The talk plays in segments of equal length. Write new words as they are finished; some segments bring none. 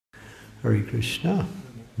Hare Krishna.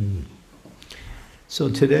 So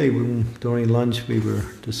today, during lunch, we were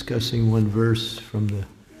discussing one verse from the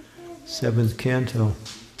 7th canto.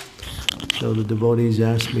 So the devotees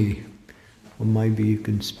asked me, well, maybe you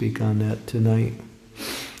can speak on that tonight.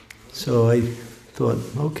 So I thought,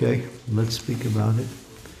 okay, let's speak about it.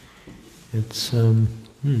 It's,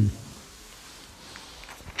 the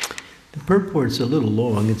purport's a little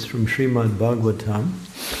long. It's from Srimad-Bhagavatam,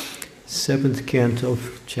 7th canto,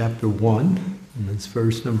 chapter 1, and it's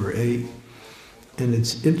verse number 8. And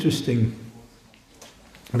it's interesting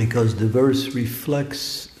because the verse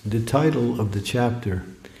reflects the title of the chapter.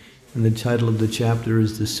 And the title of the chapter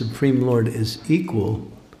is "The Supreme Lord is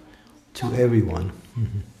Equal to Everyone."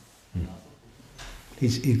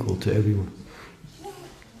 He's equal to everyone.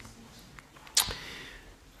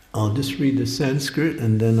 I'll just read the Sanskrit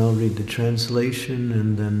and then I'll read the translation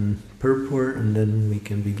and then purport and then we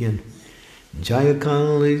can begin.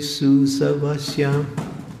 Jayakali Susavasya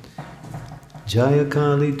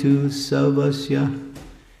Jayakali tu Savasya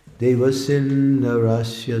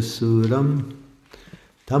Devasindarasya Suram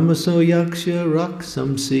Tamaso Yaksha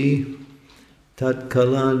Raksamsi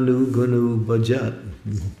Tatkalanu Gunu Bhajat.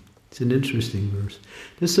 It's an interesting verse.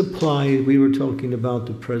 This applies, we were talking about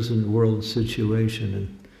the present world situation, and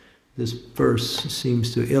this verse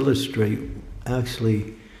seems to illustrate,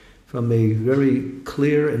 actually, from a very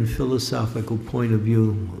clear and philosophical point of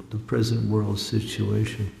view, the present world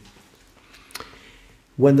situation.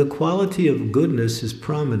 When the quality of goodness is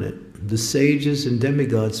prominent, the sages and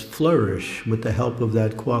demigods flourish with the help of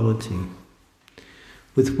that quality,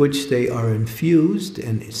 with which they are infused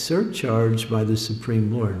and surcharged by the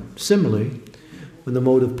Supreme Lord. Similarly, when the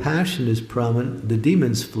mode of passion is prominent, the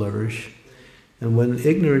demons flourish, and when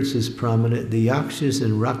ignorance is prominent, the yakshas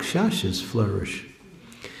and rakshasas flourish.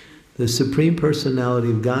 The Supreme Personality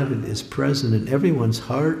of Godhead is present in everyone's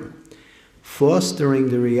heart, fostering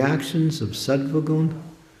the reactions of sattvagun,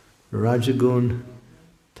 rajagun,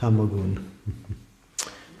 tamagun.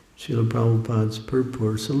 Srila Prabhupada's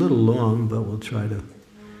purport is a little long, but we'll try to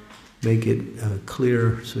make it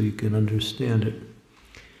clear so you can understand it.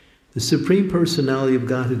 The Supreme Personality of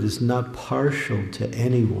Godhead is not partial to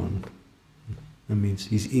anyone. That means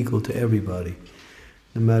he's equal to everybody,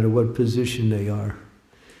 no matter what position they are.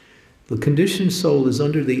 The conditioned soul is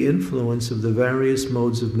under the influence of the various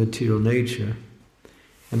modes of material nature,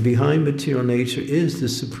 and behind material nature is the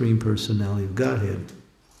Supreme Personality of Godhead.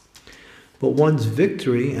 But one's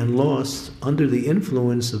victory and loss under the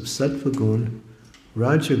influence of sattvagun,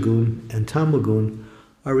 rajagun, and tamagun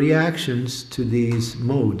are reactions to these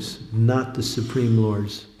modes, not the Supreme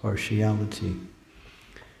Lord's partiality.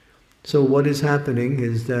 So what is happening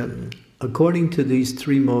is that according to these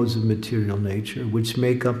three modes of material nature, which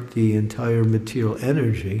make up the entire material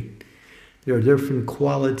energy, there are different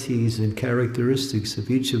qualities and characteristics of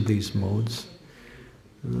each of these modes,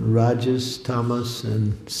 rajas, tamas,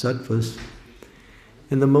 and sattvas.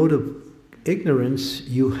 In the mode of ignorance,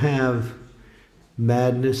 you have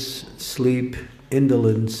madness, sleep,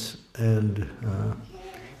 indolence, and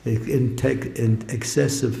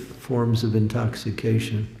excessive forms of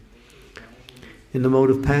intoxication. In the mode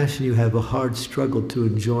of passion, you have a hard struggle to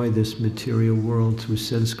enjoy this material world through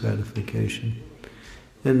sense gratification.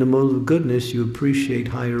 In the mode of goodness, you appreciate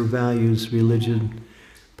higher values, religion,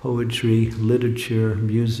 poetry, literature,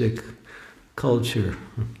 music, culture.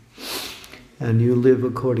 And you live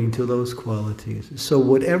according to those qualities. So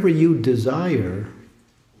whatever you desire,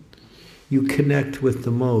 you connect with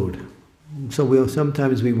the mode. So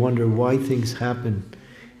sometimes we wonder why things happen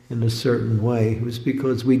in a certain way. It was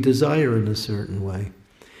because we desire in a certain way.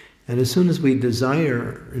 And as soon as we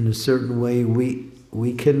desire in a certain way, we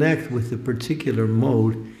connect with a particular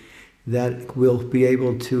mode that will be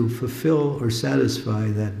able to fulfill or satisfy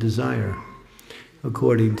that desire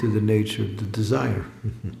according to the nature of the desire.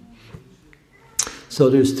 So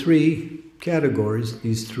there's three categories,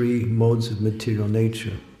 these three modes of material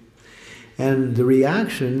nature. And the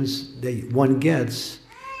reactions that one gets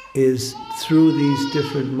is through these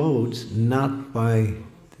different modes, not by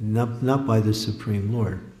the Supreme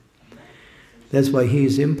Lord. That's why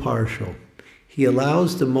he's impartial. He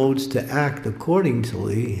allows the modes to act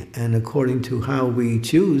accordingly, and according to how we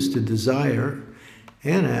choose to desire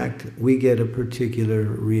and act, we get a particular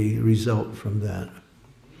result from that.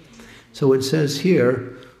 So it says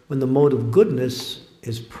here, when the mode of goodness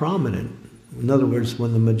is prominent, in other words,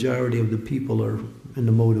 when the majority of the people are in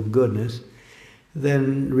the mode of goodness,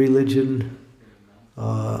 then religion,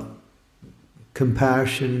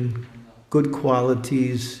 compassion, good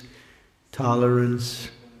qualities, tolerance,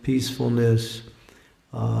 peacefulness,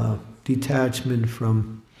 detachment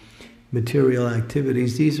from material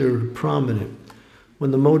activities, these are prominent.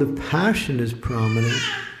 When the mode of passion is prominent,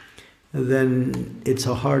 then it's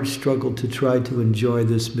a hard struggle to try to enjoy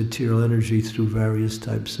this material energy through various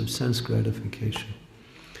types of sense gratification.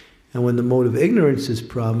 And when the mode of ignorance is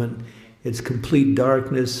prominent, it's complete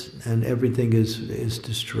darkness and everything is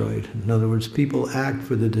destroyed. In other words, people act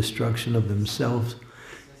for the destruction of themselves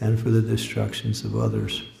and for the destructions of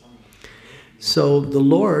others. So the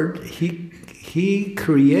Lord, He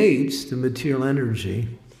creates the material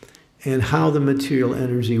energy and how the material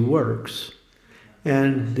energy works.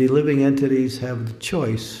 And the living entities have the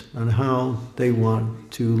choice on how they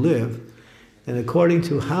want to live. And according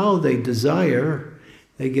to how they desire,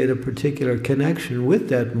 they get a particular connection with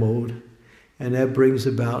that mode, and that brings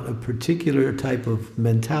about a particular type of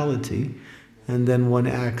mentality, and then one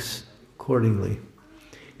acts accordingly.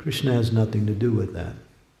 Krishna has nothing to do with that.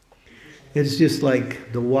 It's just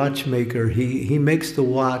like the watchmaker. He makes the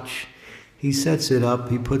watch, he sets it up,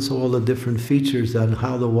 he puts all the different features on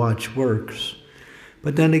how the watch works.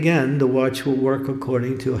 But then again, the watch will work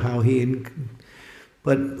according to how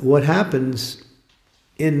but what happens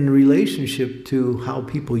in relationship to how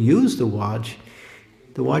people use the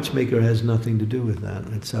watchmaker has nothing to do with that.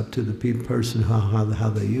 It's up to the person how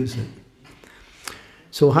they use it.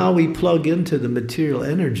 So how we plug into the material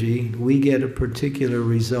energy, we get a particular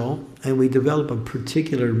result, and we develop a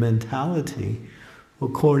particular mentality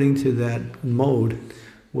according to that mode,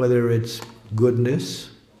 whether it's goodness,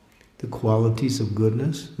 the qualities of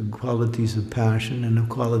goodness, the qualities of passion, and the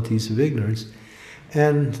qualities of ignorance.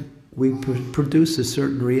 And we produce a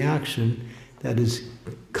certain reaction that is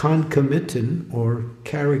concomitant or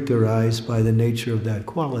characterized by the nature of that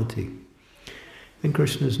quality. And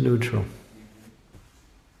Krishna is neutral.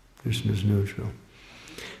 Krishna is neutral.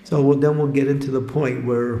 So then we'll get into the point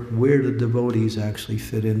where the devotees actually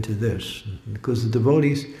fit into this. Because the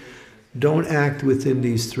devotees don't act within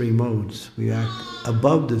these three modes. We act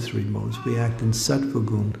above the three modes. We act in sattva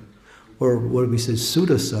gun, or what we say,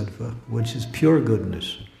 Suddha sattva, which is pure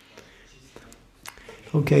goodness.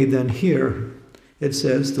 Okay, then here it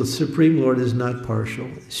says the Supreme Lord is not partial.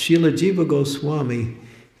 Srila Jiva Goswami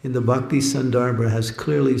in the Bhakti Sandarbha has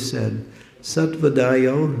clearly said,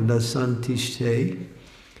 Sattvadayo na santishte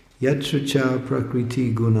yatra cha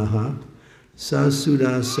prakriti gunaha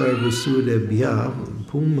Sasuda sarvasudebhya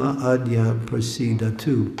puma adya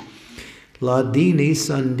prasidatu Ladini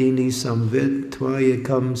sandini samvit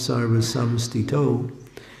tvayakam sarvasamstito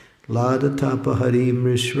Ladatapahari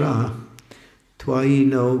mrishra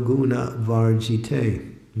tvayino guna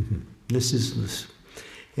varjite. This is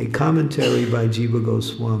a commentary by Jiva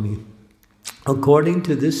Goswami. According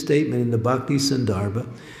to this statement in the Bhakti Sandarbha,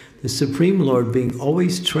 the Supreme Lord, being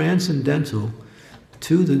always transcendental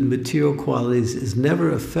to the material qualities, is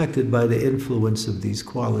never affected by the influence of these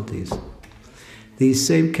qualities. These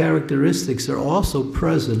same characteristics are also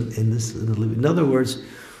present in this. In other words,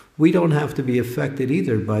 we don't have to be affected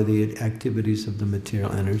either by the activities of the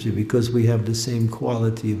material energy because we have the same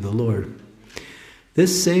quality of the Lord.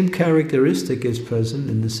 This same characteristic is present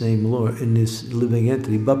in the same Lord, in this living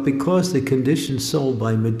entity, but because the conditioned soul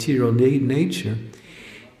by material nature,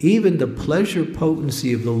 even the pleasure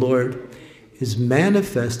potency of the Lord is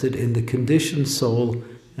manifested in the conditioned soul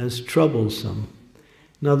as troublesome.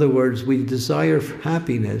 In other words, we desire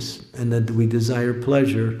happiness and that we desire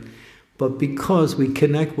pleasure, but because we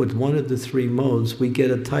connect with one of the three modes, we get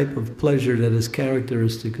a type of pleasure that is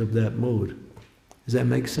characteristic of that mode. Does that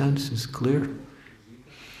make sense? Is it clear?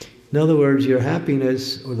 In other words, your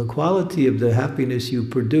happiness, or the quality of the happiness you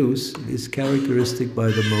produce, is characteristic by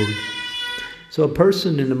the mode. So a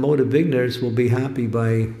person in the mode of ignorance will be happy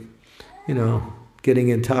by, getting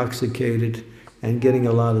intoxicated and getting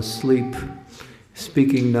a lot of sleep,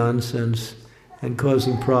 speaking nonsense, and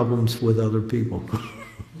causing problems with other people.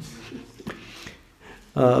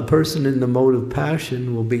 A person in the mode of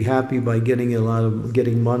passion will be happy by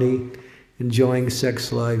getting money, enjoying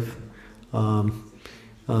sex life,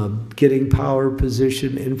 getting power,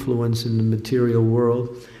 position, influence in the material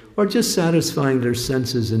world, or just satisfying their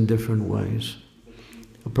senses in different ways.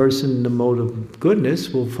 A person in the mode of goodness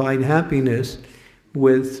will find happiness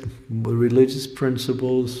with religious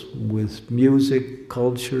principles, with music,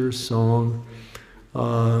 culture, song,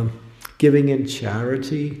 giving in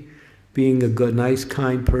charity, being a good, nice,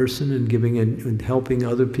 kind person, and giving and helping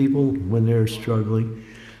other people when they're struggling.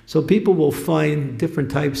 So people will find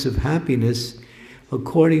different types of happiness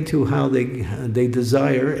according to how they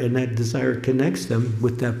desire, and that desire connects them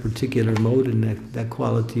with that particular mode, and that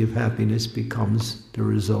quality of happiness becomes the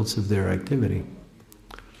results of their activity.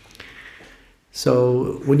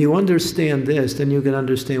 So when you understand this, then you can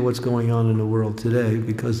understand what's going on in the world today,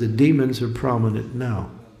 because the demons are prominent now.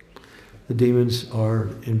 The demons are,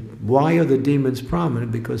 why are the demons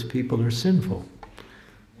prominent? Because people are sinful.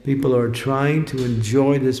 People are trying to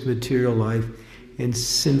enjoy this material life in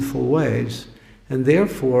sinful ways, and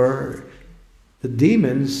therefore the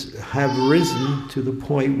demons have risen to the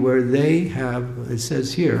point where they have, it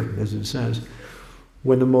says here, as it says,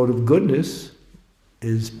 when the mode of goodness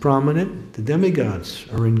is prominent, the demigods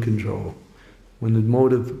are in control. When the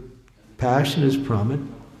mode of passion is prominent,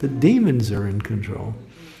 the demons are in control.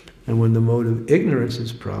 And when the mode of ignorance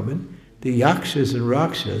is prominent, the yakshas and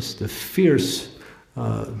rakshas, the fierce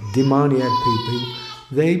demoniac people,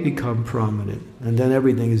 they become prominent. And then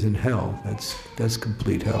everything is in hell. That's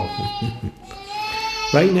complete hell.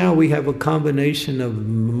 Right now we have a combination of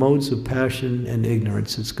modes of passion and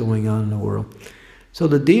ignorance that's going on in the world. So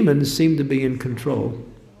the demons seem to be in control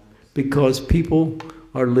because people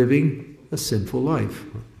are living a sinful life.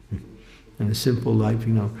 And a simple life,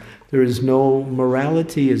 there is no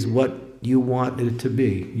morality is what you want it to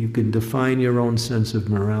be. You can define your own sense of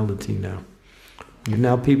morality now.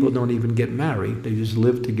 Now people don't even get married, they just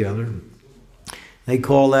live together. They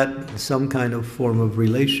call that some kind of form of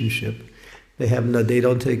relationship. They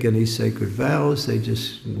don't take any sacred vows, they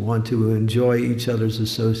just want to enjoy each other's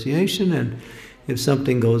association, and if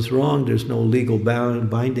something goes wrong, there's no legal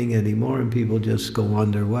binding anymore, and people just go on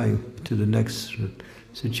their way to the next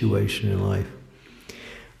situation in life.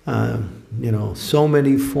 So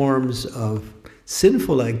many forms of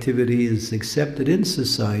sinful activity is accepted in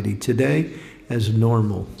society today as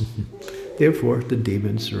normal. Therefore, the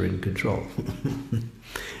demons are in control.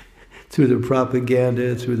 Through the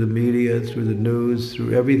propaganda, through the media, through the news,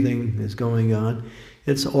 through everything that's going on,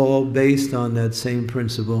 it's all based on that same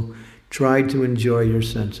principle. Try to enjoy your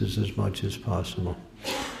senses as much as possible.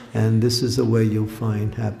 And this is the way you'll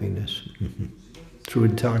find happiness. Through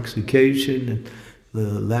intoxication and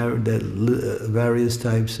the various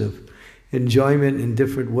types of enjoyment in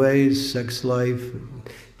different ways, sex life,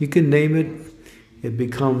 you can name it, it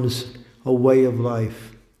becomes a way of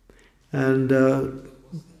life. And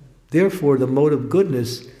therefore the mode of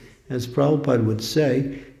goodness, as Prabhupada would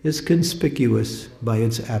say, is conspicuous by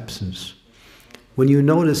its absence. When you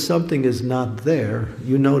notice something is not there,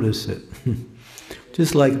 you notice it.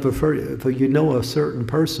 Just like if you know a certain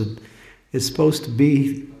person is supposed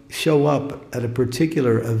to show up at a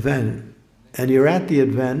particular event, and you're at the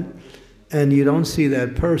event and you don't see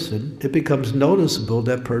that person, it becomes noticeable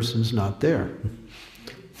that person's not there.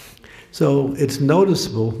 So it's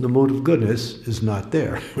noticeable the mode of goodness is not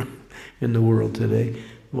there in the world today.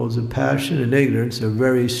 Modes of passion and ignorance are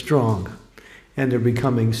very strong, and they're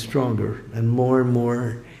becoming stronger, and more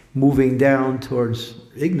moving down towards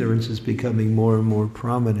ignorance is becoming more and more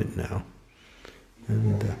prominent now.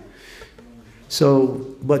 And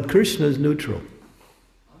but Krishna is neutral.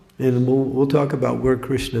 And we'll talk about where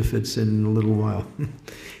Krishna fits in a little while.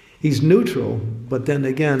 He's neutral, but then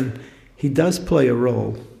again, he does play a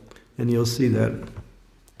role, and you'll see that.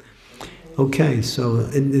 Okay, so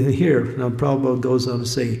here, now Prabhupada goes on to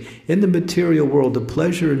say, in the material world, the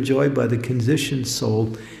pleasure enjoyed by the conditioned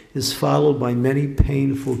soul is followed by many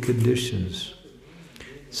painful conditions.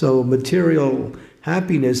 So material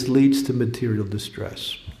happiness leads to material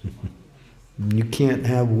distress. You can't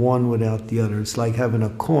have one without the other. It's like having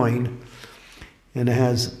a coin, and it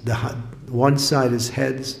has one side is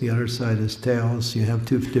heads, the other side is tails. You have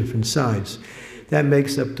two different sides. That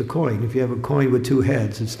makes up the coin. If you have a coin with two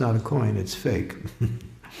heads, it's not a coin, it's fake.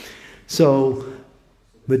 So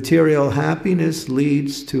material happiness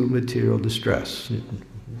leads to material distress.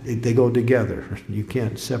 They go together. You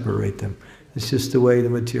can't separate them. It's just the way the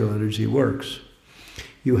material energy works.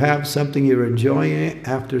 You have something you're enjoying,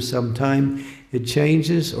 after some time it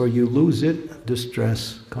changes or you lose it,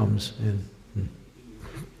 distress comes in.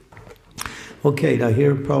 Okay, now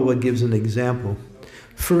here Prabhupada gives an example.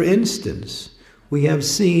 For instance, we have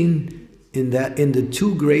seen in the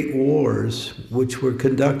two great wars which were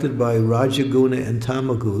conducted by Rajaguna and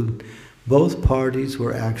Tamaguna, both parties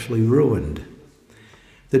were actually ruined.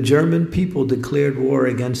 The German people declared war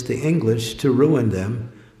against the English to ruin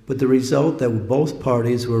them, but the result that both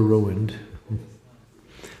parties were ruined.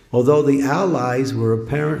 Although the Allies were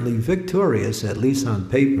apparently victorious, at least on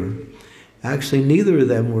paper, actually neither of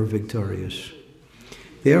them were victorious.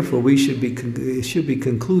 Therefore, it should be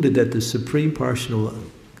concluded that the Supreme Personality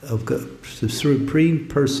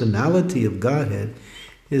of Godhead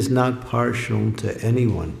is not partial to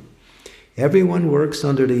anyone. Everyone works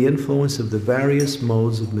under the influence of the various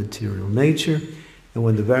modes of material nature, and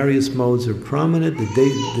when the various modes are prominent,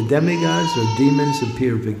 the demigods or demons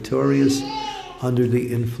appear victorious, under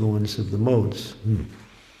the influence of the modes.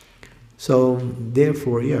 So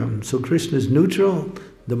therefore, so Krishna is neutral,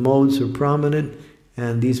 the modes are prominent,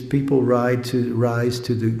 and these people rise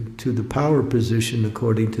to the power position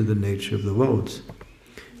according to the nature of the modes.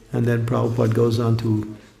 And then Prabhupada goes on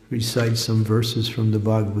to recite some verses from the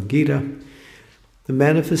Bhagavad Gita. The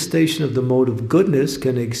manifestation of the mode of goodness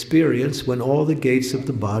can experience when all the gates of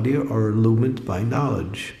the body are illumined by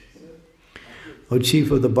knowledge. O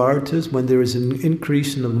chief of the Bhartas, when there is an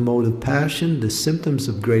increase in the mode of passion, the symptoms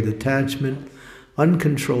of great attachment,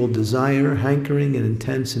 uncontrolled desire, hankering, and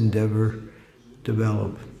intense endeavor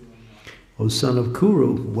develop. O son of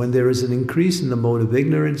Kuru, when there is an increase in the mode of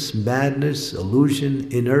ignorance, madness,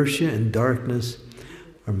 illusion, inertia, and darkness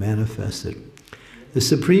are manifested. The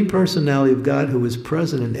Supreme Personality of God, who is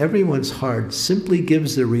present in everyone's heart, simply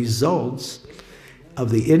gives the results of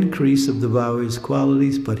the increase of the various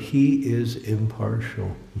qualities, but He is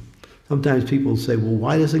impartial. Sometimes people say, well,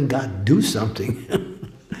 why doesn't God do something?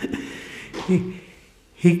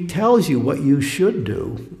 He tells you what you should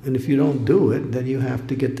do, and if you don't do it, then you have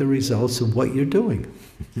to get the results of what you're doing.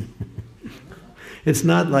 It's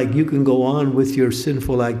not like you can go on with your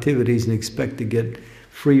sinful activities and expect to get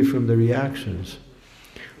free from the reactions.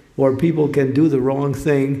 Or people can do the wrong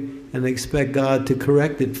thing and expect God to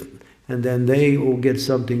correct it, and then they will get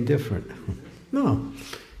something different. No.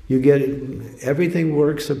 Everything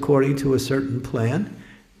works according to a certain plan,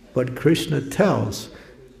 but Krishna tells,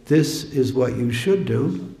 this is what you should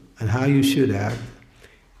do and how you should act.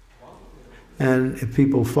 And if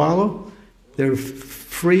people follow, they're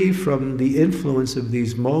free from the influence of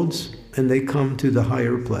these modes, and they come to the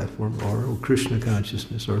higher platform, or Krishna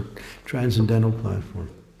consciousness, or transcendental platform.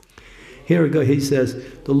 Here we go, he says,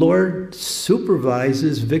 the Lord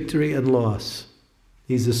supervises victory and loss.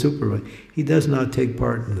 He's the supervisor. He does not take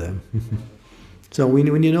part in them. So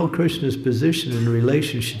when you know Krishna's position in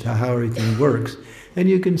relationship to how everything works, and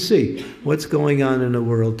you can see what's going on in the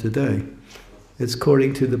world today. It's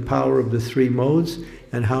according to the power of the three modes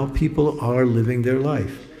and how people are living their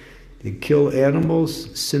life. They kill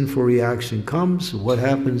animals, sinful reaction comes. What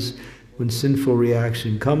happens when sinful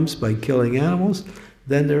reaction comes by killing animals?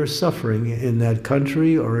 Then there's suffering in that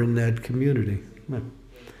country or in that community.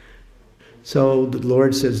 So the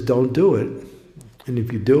Lord says, don't do it. And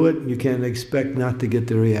if you do it, you can't expect not to get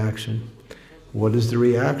the reaction. What is the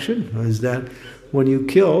reaction? Is that when you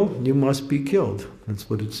kill, you must be killed. That's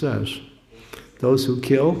what it says. Those who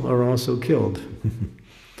kill are also killed.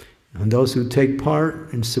 And those who take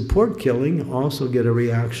part and support killing also get a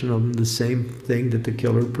reaction of the same thing that the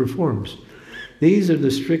killer performs. These are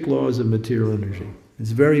the strict laws of material energy.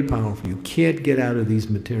 It's very powerful. You can't get out of these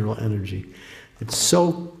material energy. It's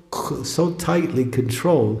so tightly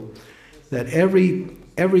controlled that every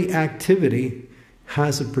activity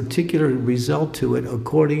has a particular result to it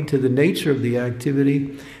according to the nature of the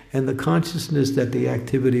activity and the consciousness that the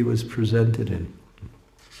activity was presented in.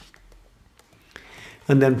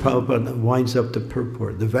 And then Prabhupada winds up the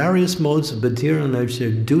purport. The various modes of material nature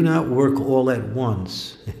do not work all at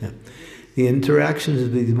once. The interactions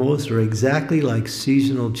of these modes are exactly like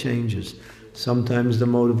seasonal changes. Sometimes the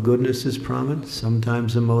mode of goodness is prominent,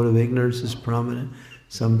 sometimes the mode of ignorance is prominent,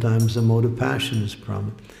 sometimes the mode of passion is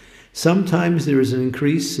prominent. Sometimes there is an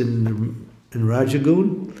increase in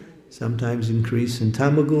Rajagun, sometimes increase in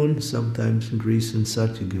Tamagun, sometimes increase in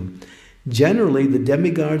Satyagun. Generally, the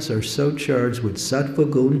demigods are so charged with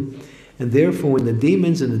Sattvagun, and therefore when the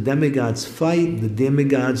demons and the demigods fight, the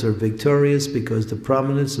demigods are victorious because the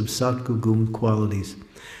prominence of Sattvagun qualities.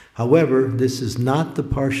 However, this is not the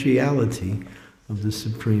partiality of the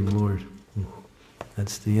Supreme Lord.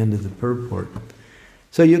 That's the end of the purport.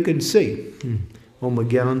 So you can see. Om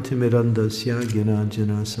Gyanantimirandasya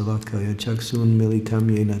Gyananjana Salakaya Chaksun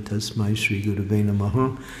Militam Yena Tasmai Shri Gurave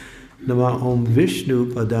Namaha Nama Om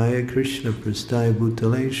Vishnu Padaya Krishna Prastaya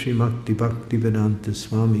Bhutale Shri Makti Bhakti Vedanta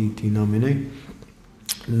Swami Iti Namine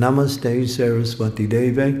Namaste Saraswati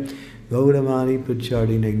Deve Gauramani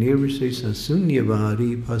Pacharine Nirvase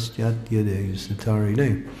Sasunyavadi Paschatya De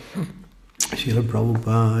Satarine Srila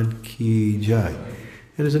Prabhupada Ki Jai.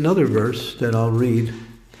 And there's another verse that I'll read.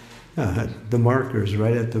 The markers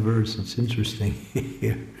right at the verse. It's interesting.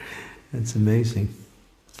 Here. That's amazing.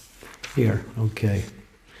 Here, okay.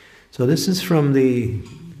 So this is from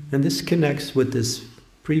and this connects with this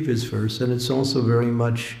previous verse, and it's also very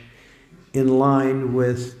much in line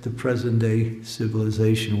with the present day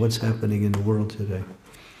civilization, what's happening in the world today.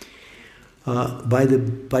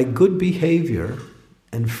 By good behavior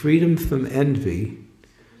and freedom from envy,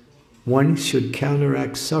 one should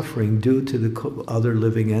counteract suffering due to the other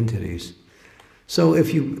living entities. So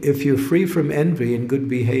if you're free from envy and good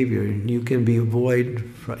behavior, you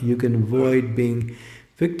can avoid being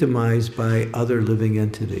victimized by other living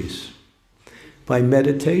entities. By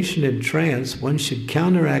meditation and trance, one should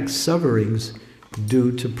counteract sufferings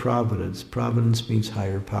due to providence. Providence means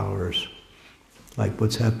higher powers, like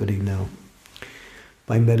what's happening now.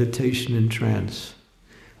 By meditation and trance.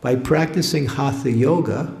 By practicing Hatha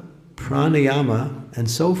Yoga, pranayama,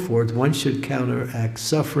 and so forth, one should counteract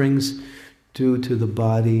sufferings due to the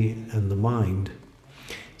body and the mind.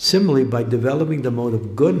 Similarly, by developing the mode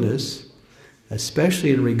of goodness, especially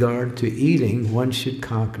in regard to eating, one should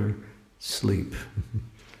conquer sleep.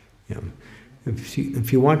 Yeah.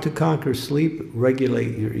 If you want to conquer sleep,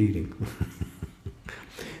 regulate your eating.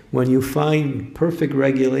 When you find perfect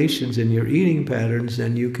regulations in your eating patterns,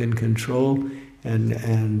 then you can control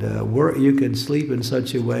and work. You can sleep in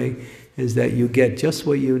such a way as that you get just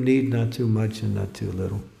what you need, not too much and not too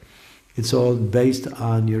little. It's all based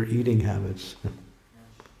on your eating habits.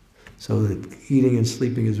 So that eating and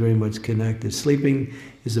sleeping is very much connected. Sleeping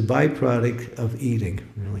is a byproduct of eating,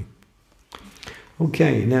 really.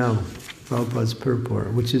 Okay, now, Prabhupada's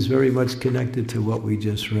purport, which is very much connected to what we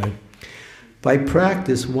just read. By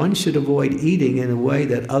practice, one should avoid eating in a way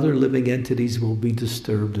that other living entities will be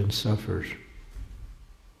disturbed and suffer.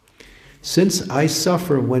 Since I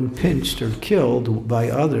suffer when pinched or killed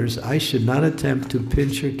by others, I should not attempt to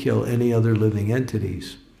pinch or kill any other living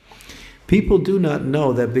entities. People do not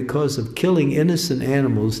know that because of killing innocent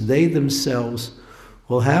animals, they themselves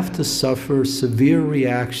will have to suffer severe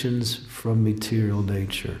reactions from material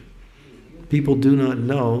nature. People do not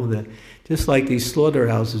know that, just like these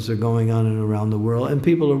slaughterhouses are going on and around the world, and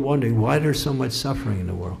people are wondering why there's so much suffering in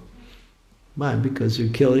the world. Why? Because they're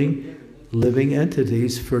killing living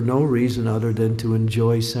entities for no reason other than to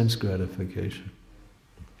enjoy sense gratification.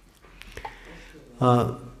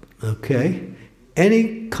 Okay.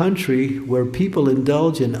 Any country where people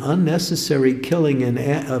indulge in unnecessary killing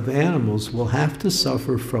of animals will have to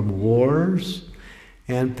suffer from wars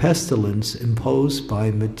and pestilence imposed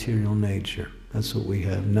by material nature. That's what we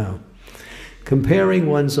have now. Comparing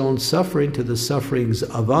one's own suffering to the sufferings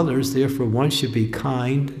of others, therefore one should be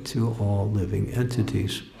kind to all living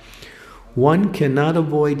entities. One cannot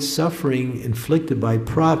avoid suffering inflicted by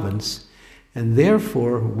providence, and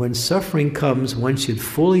therefore, when suffering comes, one should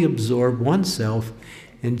fully absorb oneself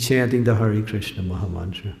in chanting the Hare Krishna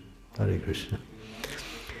Mahamantra. Hare Krishna.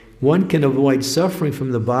 One can avoid suffering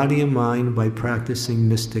from the body and mind by practicing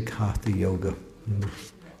mystic Hatha Yoga.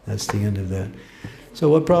 That's the end of that. So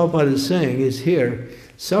what Prabhupada is saying is here,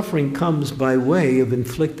 suffering comes by way of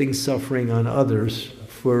inflicting suffering on others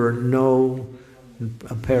for no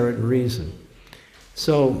apparent reason.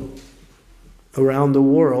 So, around the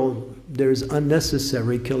world, there's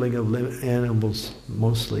unnecessary killing of animals,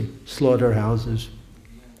 mostly, slaughterhouses,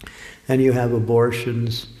 and you have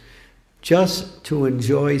abortions. Just to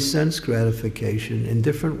enjoy sense gratification in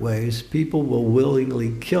different ways, people will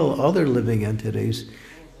willingly kill other living entities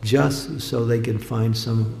just so they can find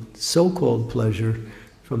some so-called pleasure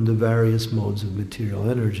from the various modes of material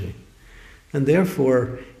energy. And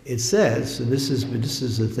therefore, it says, and this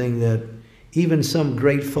is the thing that even some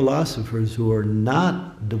great philosophers who are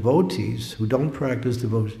not devotees, who don't practice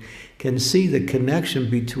devotion, can see the connection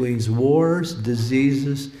between wars,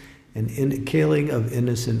 diseases, and killing of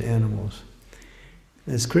innocent animals.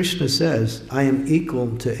 As Krishna says, I am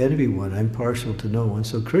equal to everyone, I'm partial to no one.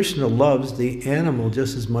 So Krishna loves the animal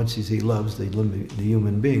just as much as he loves the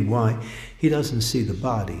human being. Why? He doesn't see the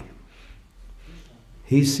body.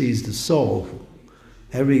 He sees the soul.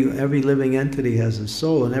 Every living entity has a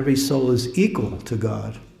soul, and every soul is equal to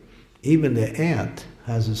God. Even the ant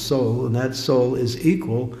has a soul, and that soul is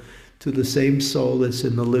equal to the same soul that's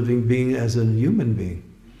in the living being as a human being.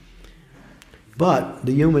 But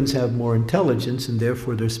the humans have more intelligence, and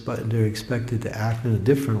therefore they're expected to act in a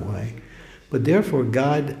different way. But therefore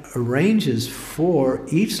God arranges for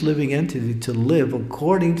each living entity to live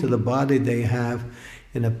according to the body they have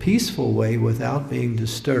in a peaceful way without being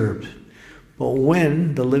disturbed. But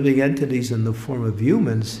when the living entities in the form of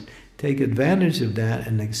humans take advantage of that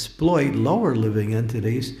and exploit lower living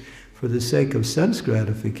entities for the sake of sense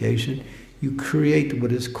gratification, you create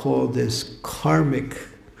what is called this karmic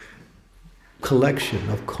collection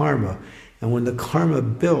of karma. And when the karma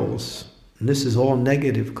builds, and this is all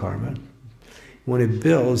negative karma, when it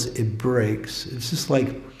builds, it breaks. It's just like,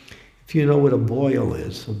 if you know what a boil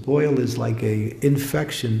is like an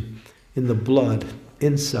infection in the blood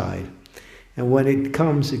inside. And when it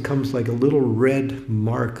comes like a little red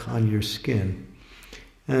mark on your skin.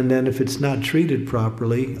 And then if it's not treated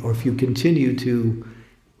properly, or if you continue to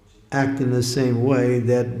act in the same way,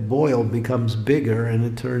 that boil becomes bigger and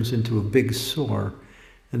it turns into a big sore.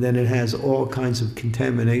 And then it has all kinds of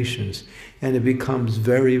contaminations. And it becomes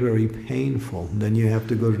very, very painful. And then you have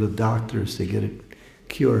to go to the doctors to get it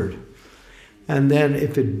cured. And then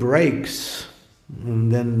if it breaks,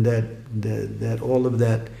 and then that all of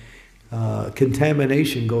that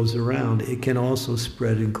contamination goes around, it can also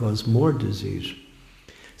spread and cause more disease.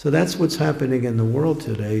 So that's what's happening in the world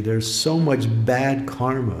today. There's so much bad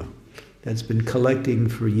karma that's been collecting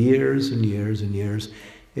for years and years and years.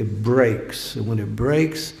 It breaks. And when it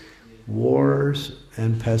breaks, wars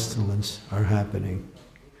and pestilence are happening.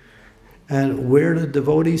 And where do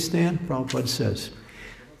devotees stand? Prabhupada says,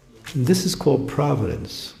 this is called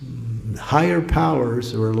providence. Higher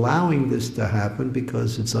powers are allowing this to happen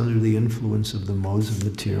because it's under the influence of the modes of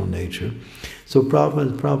material nature. So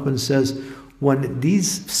Prabhupada says, when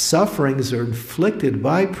these sufferings are inflicted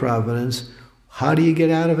by providence, how do you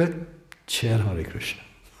get out of it? Chant Hare Krishna.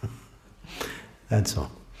 That's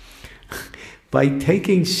all. By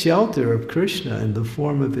taking shelter of Krishna in the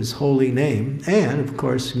form of his holy name, and of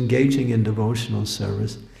course engaging in devotional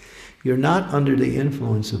service, you're not under the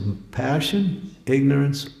influence of passion,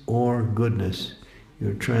 ignorance, or goodness.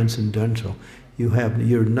 You're transcendental.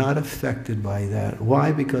 You're not affected by that.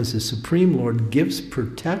 Why? Because the Supreme Lord gives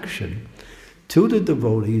protection to the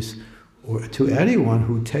devotees or to anyone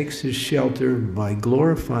who takes his shelter by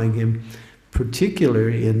glorifying him,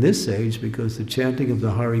 particularly in this age, because the chanting of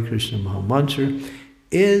the Hare Krishna Maha Mantra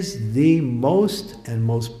is the most and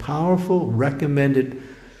most powerful recommended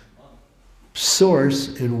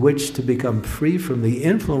source in which to become free from the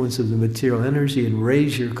influence of the material energy and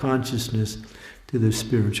raise your consciousness to the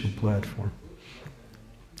spiritual platform.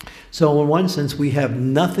 So in one sense, we have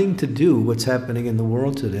nothing to do with what's happening in the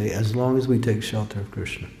world today as long as we take shelter of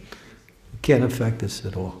Krishna. It can't affect us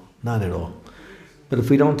at all, not at all. But if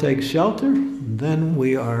we don't take shelter, then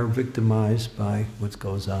we are victimized by what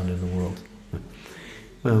goes on in the world.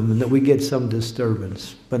 That we get some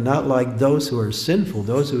disturbance, but not like those who are sinful.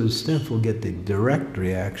 Those who are sinful get the direct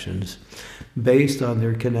reactions based on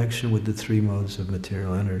their connection with the three modes of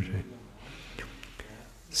material energy.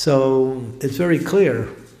 So it's very clear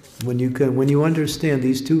when you understand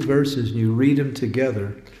these two verses and you read them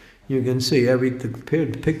together, you can see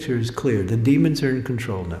the picture is clear. The demons are in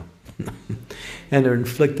control now. And they're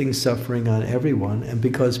inflicting suffering on everyone, and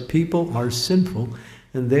because people are sinful,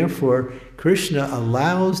 and therefore Krishna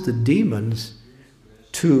allows the demons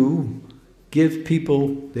to give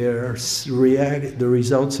people the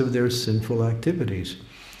results of their sinful activities.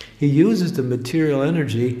 He uses the material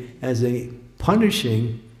energy as a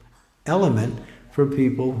punishing element for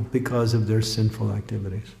people because of their sinful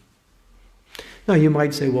activities. Now you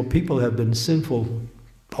might say, well, people have been sinful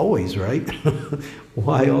always, right?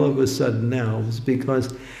 Why all of a sudden now? It's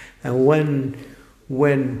because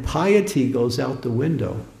when piety goes out the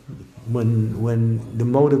window, when the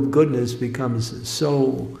mode of goodness becomes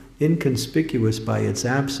so inconspicuous by its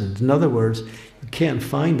absence, in other words, you can't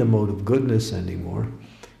find the mode of goodness anymore,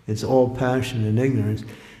 it's all passion and ignorance,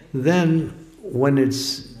 then when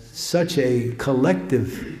it's such a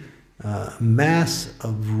collective mass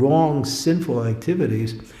of wrong, sinful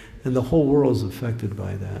activities, and the whole world is affected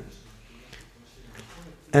by that.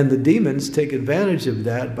 And the demons take advantage of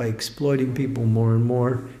that by exploiting people more and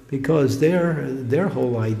more, because their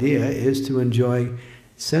whole idea is to enjoy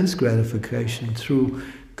sense gratification through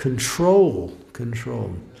control.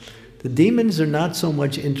 The demons are not so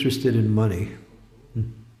much interested in money.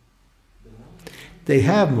 They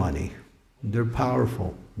have money. They're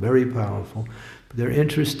powerful, very powerful, but they're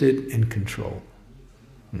interested in control.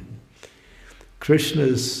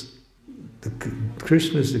 Krishna's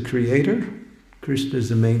the creator, Krishna is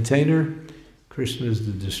the maintainer, Krishna is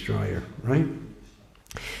the destroyer, right?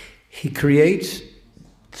 He creates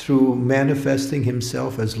through manifesting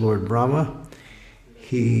himself as Lord Brahma.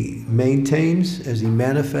 He maintains as he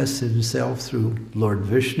manifests himself through Lord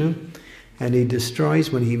Vishnu, and he destroys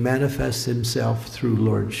when he manifests himself through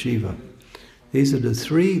Lord Shiva. These are the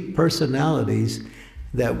three personalities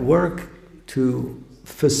that work to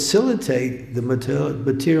facilitate the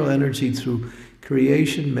material energy through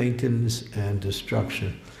creation, maintenance, and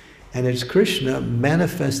destruction. And it's Krishna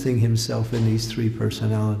manifesting himself in these three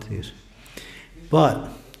personalities. But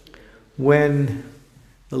when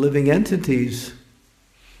the living entities,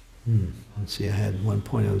 let's see, I had one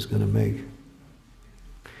point I was going to make.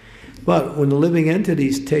 But when the living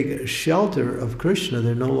entities take shelter of Krishna,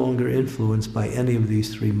 they're no longer influenced by any of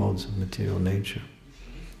these three modes of material nature.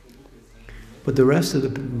 But the rest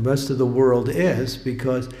of the world is,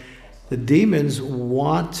 because the demons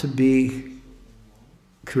want to be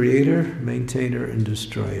creator, maintainer, and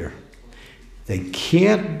destroyer. They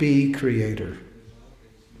can't be creator.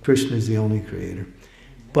 Krishna is the only creator.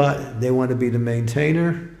 But they want to be the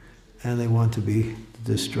maintainer, and they want to be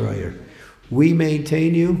the destroyer. We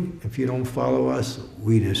maintain you. If you don't follow us,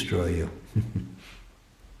 we destroy you.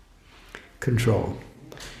 Control.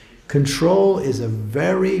 Control is a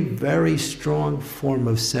very, very strong form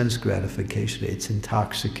of sense gratification. It's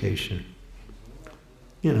intoxication.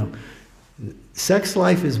 You know, sex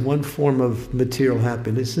life is one form of material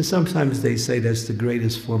happiness, and sometimes they say that's the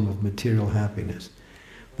greatest form of material happiness.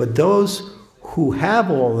 But those who have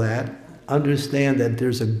all that understand that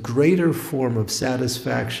there's a greater form of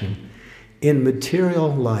satisfaction in material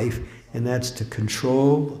life, and that's to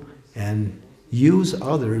control and use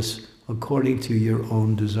others according to your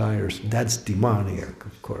own desires. That's demoniac,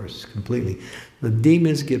 of course, completely. The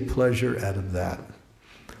demons get pleasure out of that.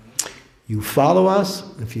 You follow us.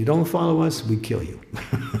 If you don't follow us, we kill you.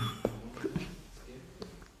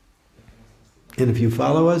 And if you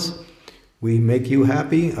follow us, we make you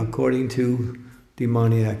happy according to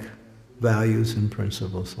demoniac values and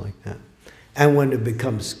principles like that. And when it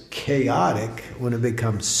becomes chaotic, when it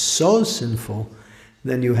becomes so sinful,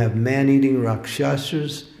 then you have man-eating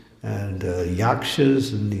rakshasas and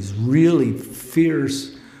yakshas and these really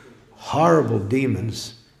fierce, horrible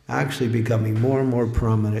demons actually becoming more and more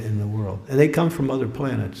prominent in the world. And they come from other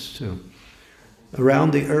planets too.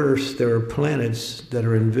 Around the earth, there are planets that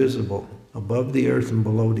are invisible, above the earth and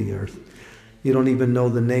below the earth. You don't even know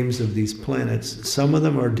the names of these planets. Some of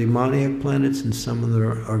them are demoniac planets and some of them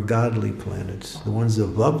are godly planets. The ones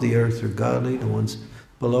above the earth are godly, the ones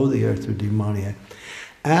below the earth are demoniac.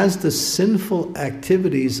 As the sinful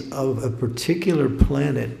activities of a particular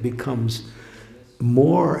planet becomes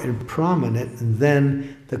more and prominent,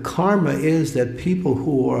 then the karma is that people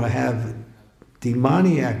who have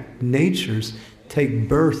demoniac natures take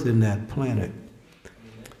birth in that planet.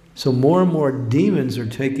 So more and more demons are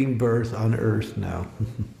taking birth on earth now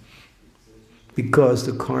because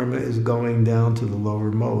the karma is going down to the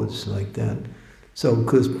lower modes like that. So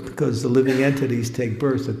because the living entities take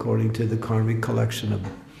birth according to the karmic collection of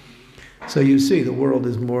them. So you see, the world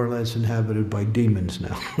is more or less inhabited by demons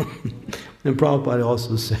now. And Prabhupada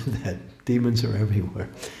also said that demons are everywhere.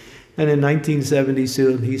 And in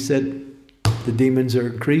 1972, he said, the demons are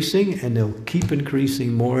increasing and they'll keep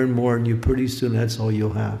increasing more and more, and you pretty soon that's all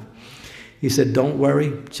you'll have. He said, don't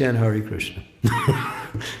worry, chant Hare Krishna.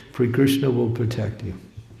 For Krishna will protect you.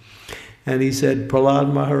 And he said,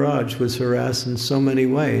 Prahlad Maharaj was harassed in so many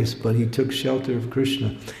ways, but he took shelter of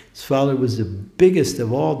Krishna. His father was the biggest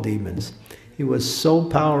of all demons. He was so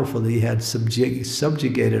powerful that he had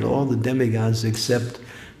subjugated all the demigods except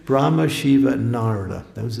Brahma, Shiva, and Narada.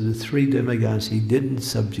 Those are the three demigods he didn't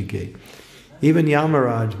subjugate. Even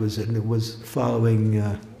Yamaraj was following,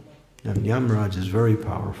 and Yamaraj is very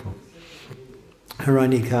powerful.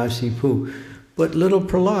 Hiranyakashipu. But little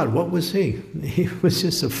Prahlad, what was he? He was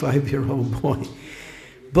just a 5-year-old boy.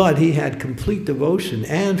 But he had complete devotion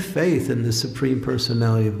and faith in the Supreme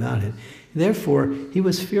Personality of Godhead. Therefore, he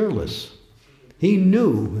was fearless. He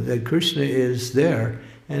knew that Krishna is there,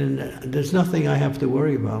 and there's nothing I have to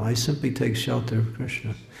worry about. I simply take shelter of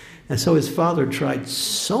Krishna. And so his father tried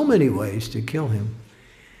so many ways to kill him.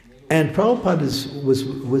 And Prabhupada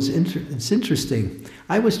it's interesting.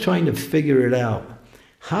 I was trying to figure it out.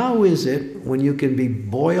 How is it when you can be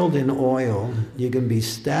boiled in oil, you can be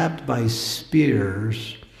stabbed by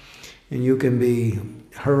spears, and you can be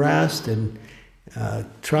harassed and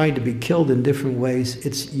trying to be killed in different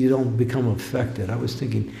ways, you don't become affected? I was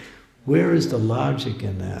thinking, where is the logic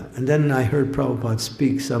in that? And then I heard Prabhupada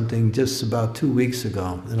speak something just about 2 weeks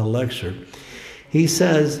ago in a lecture. He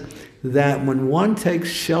says that when one takes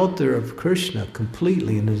shelter of Krishna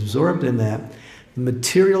completely and is absorbed in that, the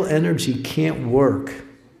material energy can't work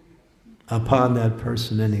upon that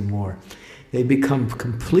person anymore. They become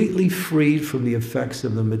completely freed from the effects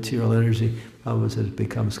of the material energy. Prabhupada said it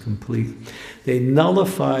becomes complete. They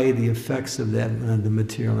nullify the effects of that the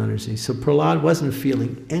material energy. So Prahlad wasn't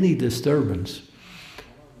feeling any disturbance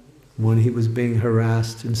when he was being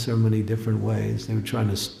harassed in so many different ways. They were trying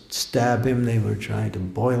to stab him. They were trying to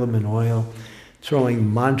boil him in oil,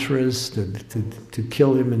 throwing mantras to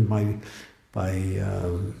kill him by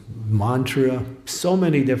mantra. So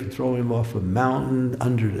many different, throwing him off a mountain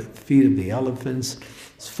under the feet of the elephants.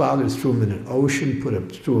 His father threw him in an ocean,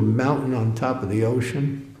 threw a mountain on top of the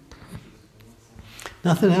ocean.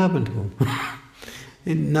 Nothing happened to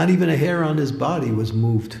him. Not even a hair on his body was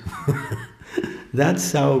moved.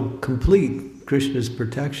 That's how complete Krishna's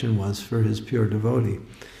protection was for his pure devotee.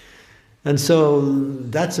 And so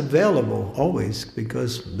that's available always,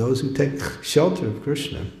 because those who take shelter of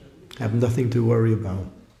Krishna have nothing to worry about.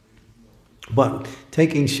 But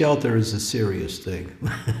taking shelter is a serious thing.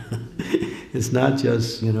 It's not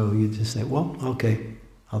just, you just say, well, okay,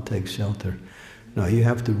 I'll take shelter. No, you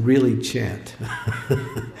have to really chant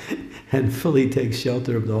and fully take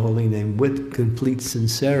shelter of the holy name with complete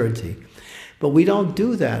sincerity. But we don't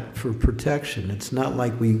do that for protection. It's not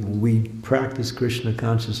like we practice Krishna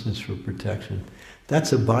consciousness for protection.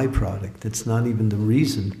 That's a byproduct. It's not even the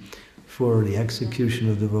reason for the execution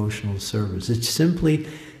of devotional service. It's simply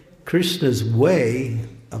Krishna's way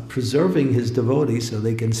of preserving his devotees so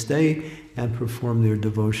they can stay and perform their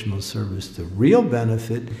devotional service. The real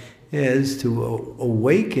benefit is to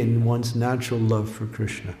awaken one's natural love for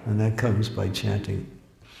Krishna, and that comes by chanting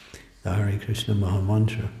the Hare Krishna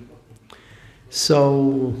Mahamantra.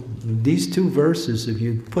 So these two verses, if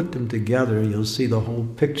you put them together, you'll see the whole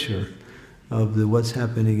picture of what's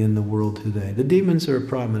happening in the world today. The demons are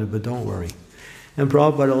prominent, but don't worry. And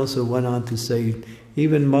Prabhupada also went on to say,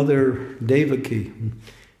 even Mother Devaki,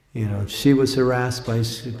 she was harassed by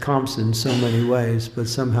Kamsa in so many ways, but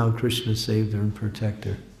somehow Krishna saved her and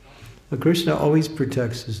protected her. But Krishna always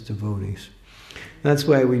protects his devotees. That's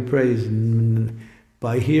why we praise,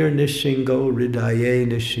 Bahir Nishingo Hridaye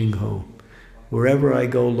Nishingho. Wherever I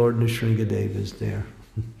go, Lord Nrsingadev is there.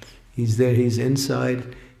 He's there, he's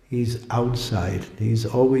inside, he's outside. He's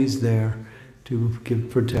always there to give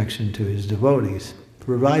protection to his devotees,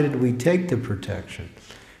 provided we take the protection.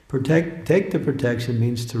 Take the protection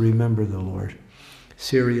means to remember the Lord.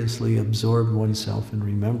 Seriously absorb oneself in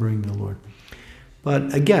remembering the Lord.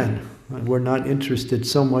 But again, we're not interested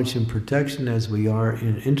so much in protection as we are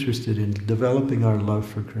interested in developing our love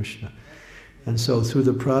for Krishna. And so through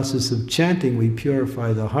the process of chanting, we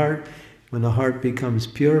purify the heart. When the heart becomes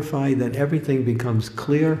purified, then everything becomes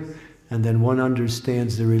clear, and then one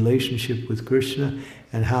understands the relationship with Krishna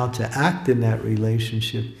and how to act in that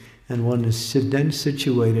relationship, and one is then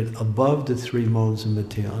situated above the three modes of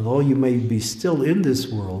material. Although you may be still in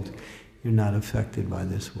this world, you're not affected by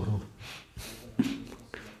this world.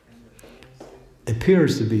 It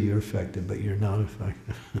appears to be you're affected, but you're not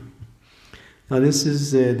affected. Now this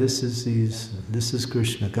is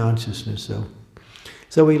Krishna consciousness.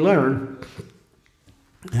 So we learn,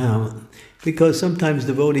 because sometimes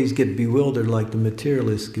devotees get bewildered, like the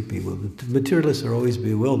materialists get bewildered. The materialists are always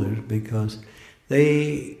bewildered because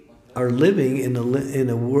they are living in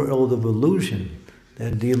a world of illusion.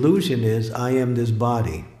 And the illusion is, I am this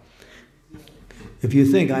body. If you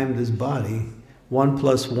think I am this body, 1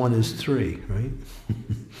 + 1 is 3, right?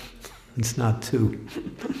 It's not 2.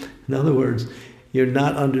 In other words, you're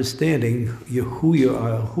not understanding who you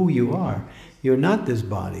are. You're not this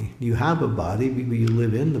body. You have a body, you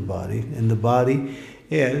live in the body, and the body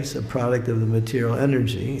is a product of the material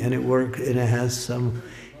energy, and it has some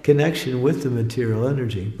connection with the material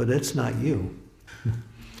energy, but it's not you.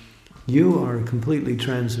 You are completely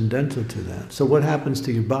transcendental to that. So what happens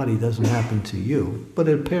to your body doesn't happen to you, but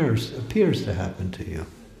it appears to happen to you.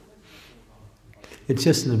 It's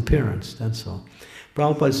just an appearance, that's all.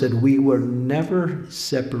 Prabhupada said, we were never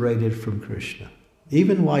separated from Krishna.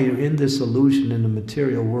 Even while you're in this illusion in the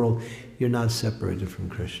material world, you're not separated from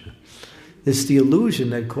Krishna. It's the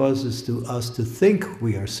illusion that causes us to think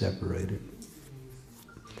we are separated.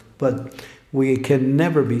 But we can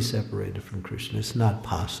never be separated from Krishna. It's not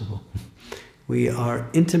possible. We are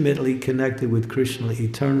intimately connected with Krishna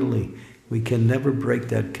eternally. We can never break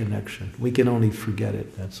that connection. We can only forget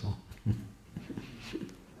it, that's all.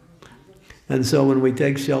 And so when we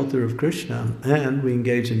take shelter of Krishna and we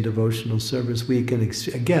engage in devotional service, we can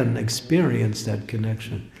again experience that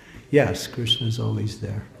connection. Yes, Krishna is always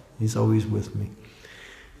there. He's always with me.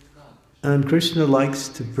 And Krishna likes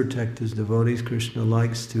to protect his devotees. Krishna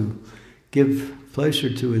likes to give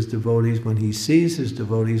pleasure to his devotees when he sees his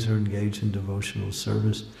devotees are engaged in devotional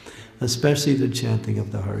service, especially the chanting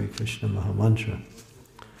of the Hare Krishna Mahamantra,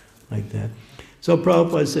 like that. So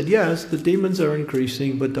Prabhupada said, yes, the demons are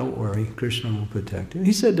increasing, but don't worry, Krishna will protect you.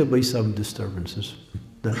 He said there'll be some disturbances,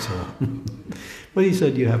 that's all. But he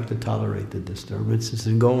said you have to tolerate the disturbances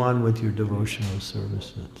and go on with your devotional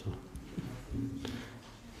service, that's all.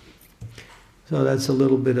 So that's a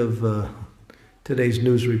little bit of today's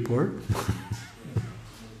news report.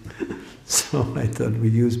 So I thought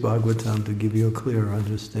we'd use Bhagavatam to give you a clearer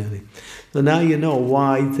understanding. So now you know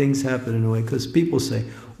why things happen in a way, because people say,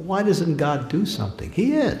 why doesn't God do something?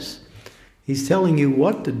 He is. He's telling you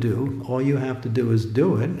what to do. All you have to do is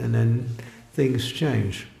do it, and then things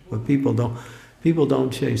change. But people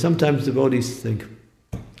don't change. Sometimes devotees think,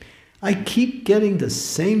 I keep getting the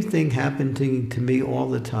same thing happening to me all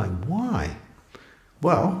the time. Why?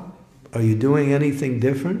 Well, are you doing anything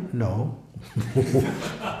different? No.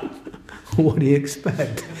 What do you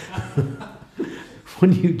expect?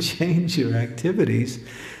 When you change your activities,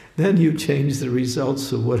 then you change the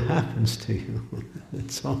results of what happens to you.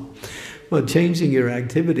 That's all. Well, changing your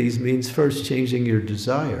activities means first changing your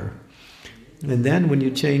desire. And then when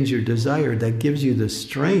you change your desire, that gives you the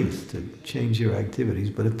strength to change your activities.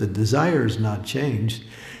 But if the desire is not changed,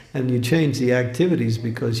 and you change the activities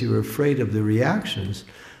because you're afraid of the reactions,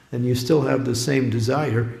 and you still have the same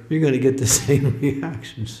desire, you're going to get the same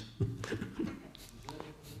reactions.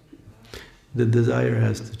 The desire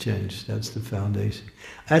has to change. That's the foundation.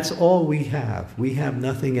 That's all we have. We have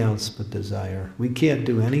nothing else but desire. We can't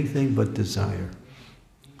do anything but desire.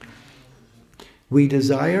 We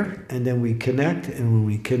desire, and then we connect, and when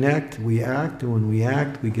we connect, we act, and when we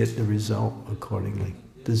act, we get the result accordingly.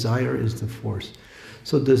 Desire is the force.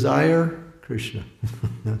 So desire Krishna.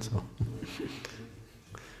 That's all.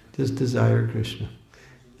 Just desire Krishna.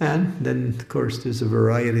 And then, of course, there's a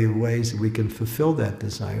variety of ways that we can fulfill that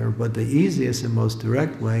desire, but the easiest and most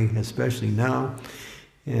direct way, especially now,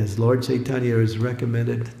 as Lord Chaitanya has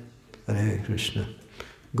recommended, Hare Krishna.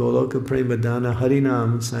 Goloka Premadana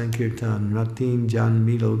Harinam Sankirtan Ratin Jan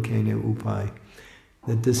Milo Kene Upai.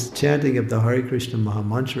 That this chanting of the Hare Krishna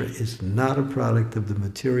Mahamantra is not a product of the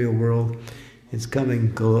material world. It's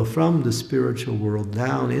coming from the spiritual world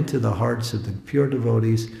down into the hearts of the pure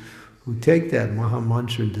devotees who take that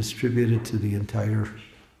Mahamantra and distribute it to the entire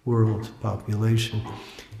world population.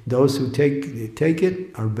 Those who take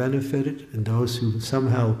it are benefited, and those who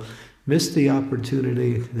somehow miss the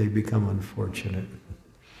opportunity, they become unfortunate.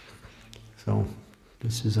 So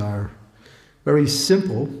this is our very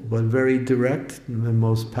simple but very direct and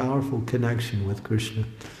most powerful connection with Krishna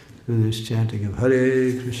through this chanting of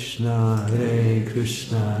Hare Krishna,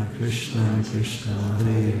 Krishna Krishna,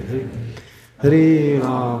 Hare Hare, Hare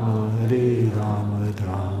Rama, Rama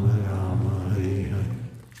Rama, Hare Hare.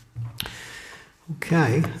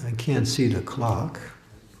 Okay, I can't see the clock,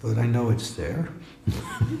 but I know it's there.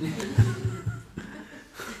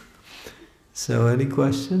 So, any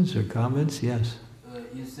questions or comments? Yes?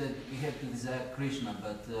 You said we have to desire Krishna,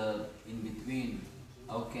 but in between,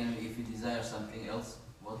 how can we, if we desire something else,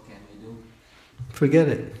 what can we do? Forget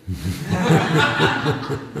it.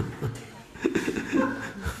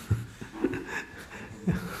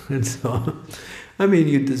 And so, I mean,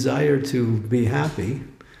 you desire to be happy,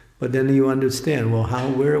 but then you understand, well,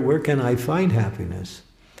 where can I find happiness?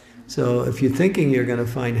 So if you're thinking you're going to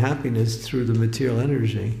find happiness through the material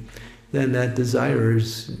energy, then that desire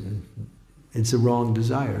it's a wrong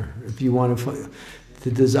desire. If you want to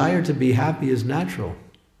the desire to be happy is natural.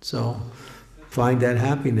 So find that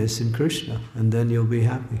happiness in Krishna, and then you'll be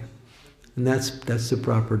happy. And that's the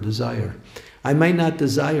proper desire. I may not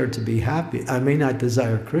desire to be happy. I may not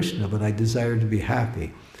desire Krishna, but I desire to be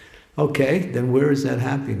happy. Okay, then where is that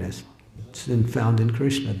happiness? It's found in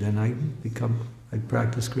Krishna. Then I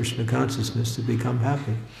practice Krishna consciousness to become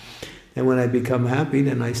happy. And when I become happy,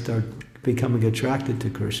 then I start becoming attracted to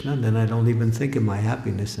Krishna, and then I don't even think of my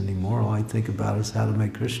happiness anymore. All I think about is how to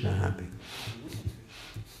make Krishna happy.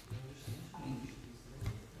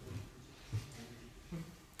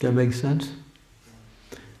 That make sense?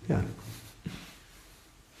 Yeah.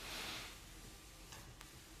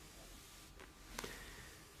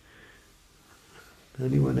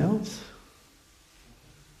 Anyone else?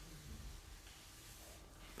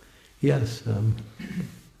 Yes.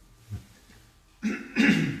 Thank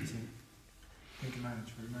you, Maharaj,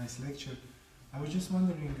 for a nice lecture. I was just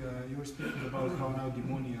wondering, you were speaking about how now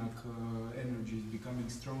demoniac energy is becoming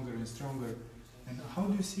stronger and stronger. And how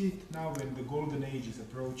do you see it now when the golden age is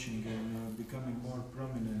approaching and becoming more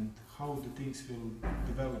prominent? How the things will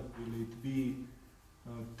develop? Will it be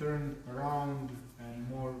turned around and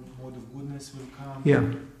more mode of goodness will come?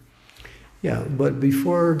 Yeah, but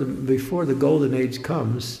before the golden age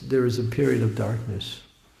comes, there is a period of darkness.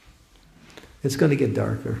 It's going to get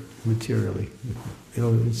darker materially.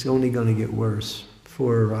 It's only going to get worse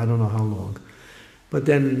for I don't know how long. But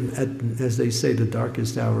then, as they say, the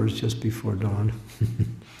darkest hour is just before dawn.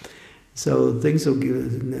 So things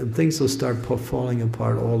will start falling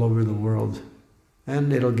apart all over the world,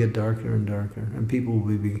 and it'll get darker and darker, and people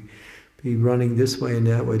will be running this way and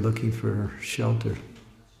that way looking for shelter.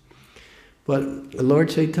 But Lord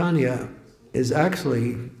Chaitanya is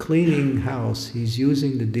actually cleaning house. He's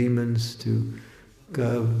using the demons to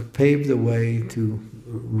pave the way, to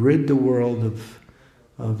rid the world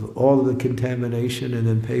of all the contamination, and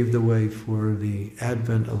then pave the way for the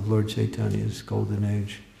advent of Lord Chaitanya's golden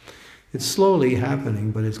age. It's slowly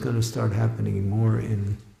happening, but it's going to start happening more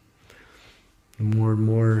and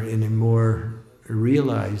more in a more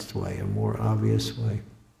realized way, a more obvious way.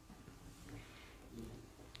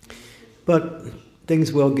 But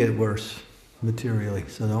things will get worse materially,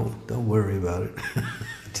 so don't worry about it.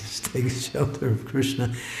 Just take shelter of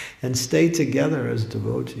Krishna and stay together as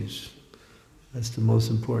devotees. That's the most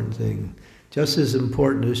important thing. Just as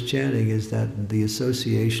important as chanting is that the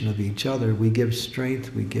association of each other. We give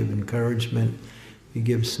strength, we give encouragement, we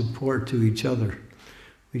give support to each other.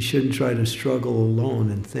 We shouldn't try to struggle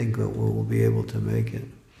alone and think that we'll be able to make it.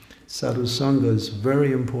 Sadhu Sangha is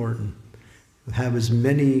very important. Have as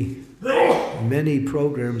many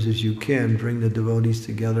programs as you can, bring the devotees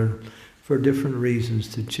together for different reasons,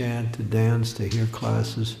 to chant, to dance, to hear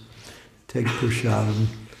classes, take prasadam.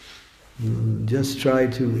 Just try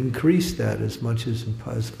to increase that as much as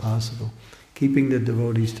possible. Keeping the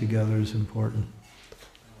devotees together is important.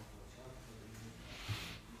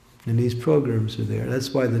 And these programs are there.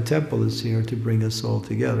 That's why the temple is here, to bring us all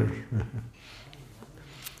together.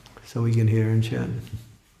 So we can hear and chant.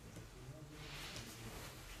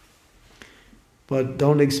 But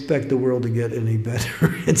don't expect the world to get any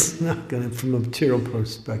better. It's not going to, from a material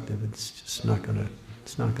perspective, it's just not going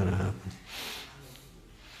to happen.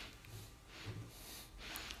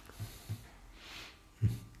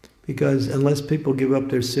 Because unless people give up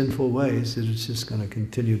their sinful ways, it's just going to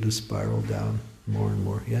continue to spiral down more and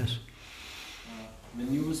more. Yes?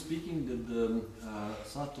 When you were speaking that the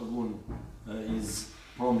Sattva is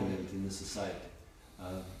prominent in the society,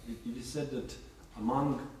 it is said that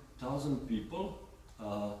among 1,000 people,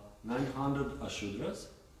 900 are Shudras,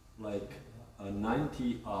 like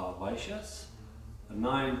 90 are Vaishyas,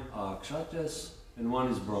 9 are Kshatriyas, and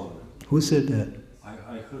 1 is Brahmana. Who said that?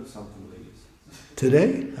 I heard something like this.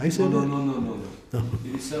 Today? I said that? No.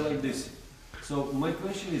 It is said like this. So my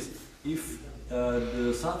question is, if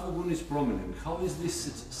the Sattva Gun is prominent, how is this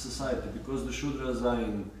society? Because the Shudras are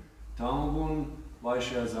in Tamagun,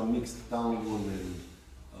 Vaishyas are mixed Tamagun and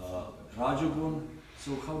Rajagun.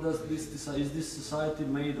 So how does is this society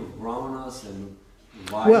made of Brahmanas and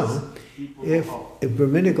wise people? Well, if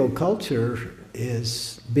Brahminical culture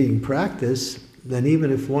is being practiced, then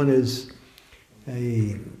even if one is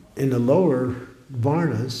in the lower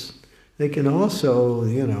varnas, they can also,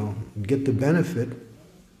 get the benefit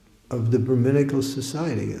of the Brahminical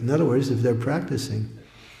society. In other words, if they're practicing.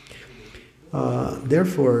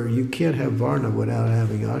 Therefore, you can't have varna without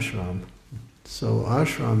having ashram. So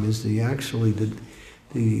ashram is actually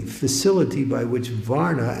the facility by which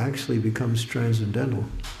varna actually becomes transcendental,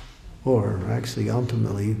 or actually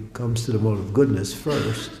ultimately comes to the mode of goodness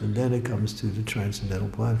first, and then it comes to the transcendental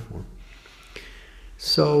platform.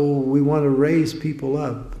 So we want to raise people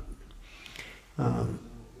up.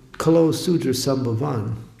 Kalo Sudra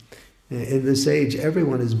Sambhavan. In this age,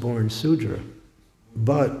 everyone is born Sudra,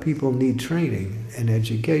 but people need training and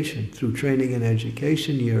education. Through training and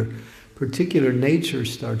education, your particular nature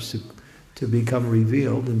starts to become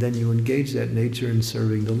revealed, and then you engage that nature in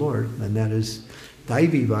serving the Lord, and that is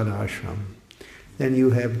Daivi Vanashram. Then you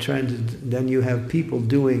have people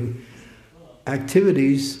doing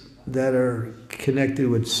activities that are connected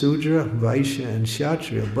with Sudra, Vaishya, and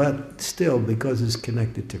Kshatriya, but still, because it's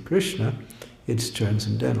connected to Krishna, it's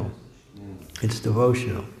transcendental. It's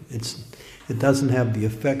devotional. It doesn't have the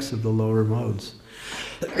effects of the lower modes.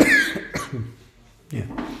 Yeah,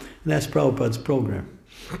 and that's Prabhupada's program.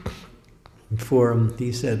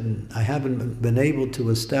 He said, I haven't been able to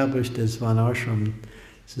establish this Vanashram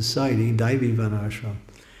society, Daivi Vanashram.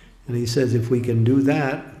 And he says, if we can do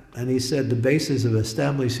that, and he said the basis of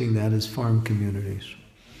establishing that is farm communities.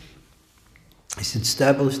 He said,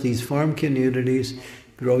 establish these farm communities,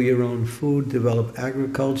 grow your own food, develop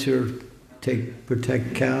agriculture,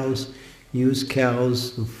 protect cows, use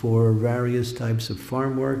cows for various types of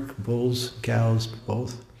farm work, bulls, cows,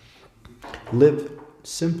 both. Live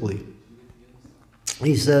simply.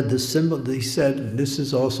 He said, this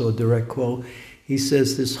is also a direct quote, he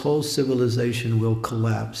says, this whole civilization will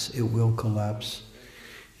collapse. It will collapse.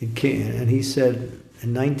 It can. And he said,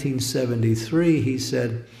 in 1973, he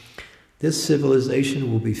said, this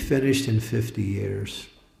civilization will be finished in 50 years.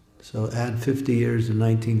 So add 50 years to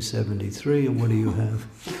 1973, and what do you have?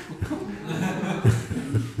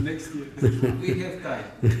 Next year. We have time.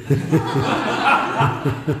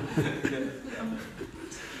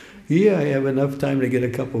 Yeah, I have enough time to get a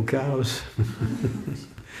couple cows.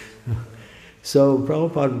 So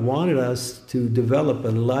Prabhupada wanted us to develop a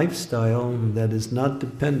lifestyle that is not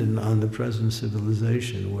dependent on the present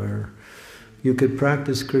civilization, where you could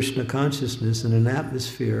practice Krishna consciousness in an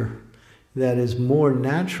atmosphere that is more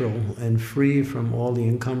natural and free from all the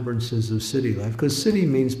encumbrances of city life. Because city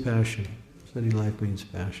means passion. City life means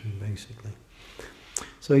passion, basically.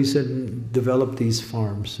 So he said, develop these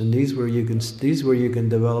farms, and these where you can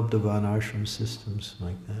develop the Varnashram systems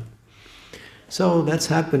like that. So that's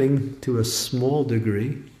happening to a small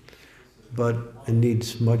degree, but it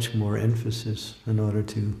needs much more emphasis in order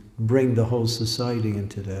to bring the whole society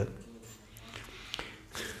into that.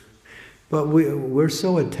 But we're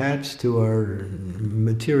so attached to our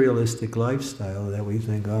materialistic lifestyle that we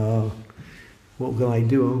think, oh, what can I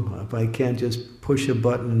do if I can't just push a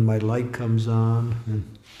button and my light comes on,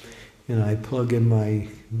 and I plug in my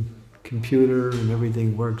computer and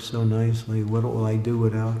everything works so nicely? What will I do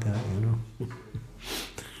without that,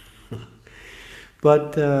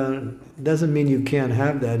 But doesn't mean you can't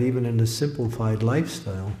have that even in a simplified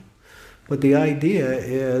lifestyle. But the idea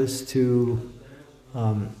is to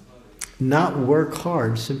not work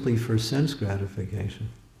hard simply for sense gratification.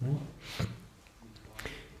 Right?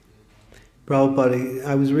 Prabhupada,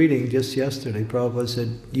 I was reading just yesterday, Prabhupada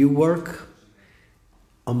said, you work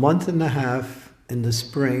a month and a half in the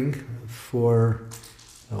spring for,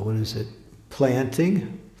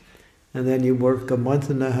 planting, and then you work a month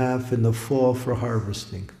and a half in the fall for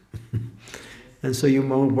harvesting. And so you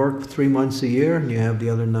work 3 months a year and you have the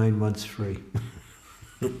other 9 months free.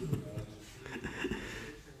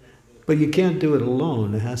 But you can't do it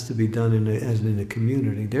alone. It has to be done as in a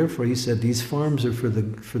community. Therefore, he said, these farms are for the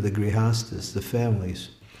grihastas, the families.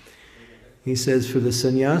 He says, for the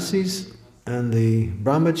sannyasis and the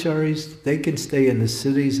brahmacharis, they can stay in the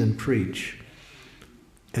cities and preach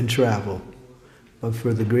and travel. But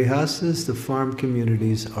for the grihastas, the farm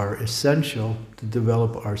communities are essential to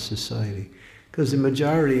develop our society. Because the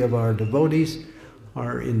majority of our devotees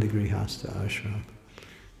are in the grihasta ashram.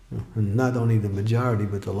 And not only the majority,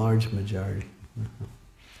 but the large majority.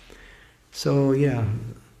 So yeah,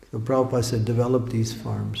 so Prabhupada said, develop these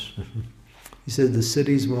farms. He said, the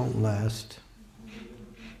cities won't last.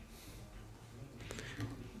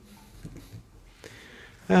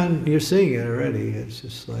 And you're seeing it already. It's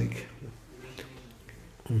just like,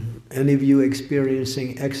 any of you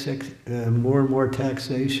experiencing more and more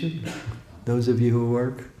taxation? Those of you who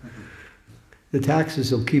work? The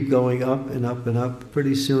taxes will keep going up and up and up.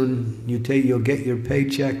 Pretty soon you'll get your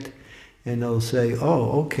paycheck and they'll say,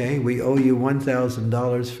 oh, okay, we owe you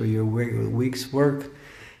 $1,000 for your week's work,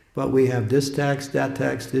 but we have this tax,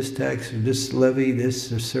 this levy, this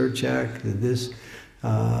surcharge, this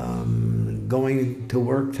going to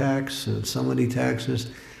work tax, so many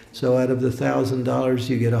taxes. So out of the $1,000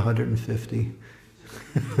 you get $150.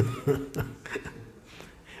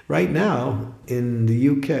 Right now, in the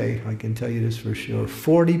UK, I can tell you this for sure,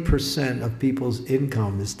 40% of people's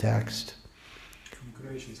income is taxed.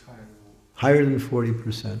 Croatia is higher. Higher than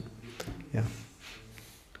 40%, yeah.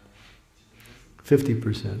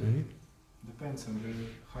 50%, right? Depends on the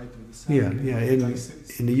height of the salary. Yeah.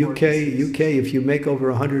 In the UK, if you make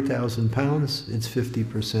over £100,000, it's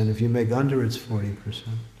 50%. If you make under, it's 40%.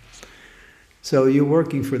 So you're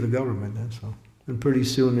working for the government, that's all. And pretty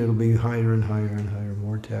soon it'll be higher and higher and higher,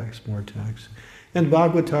 more tax, more tax. And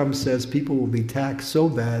Bhagavatam says people will be taxed so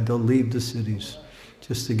bad they'll leave the cities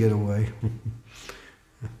just to get away.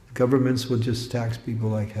 Governments will just tax people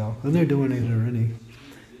like hell. And they're doing it already.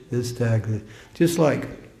 This tax. Just like,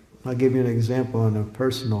 I'll give you an example on a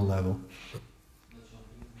personal level.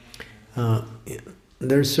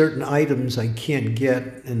 There's certain items I can't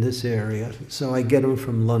get in this area, so I get them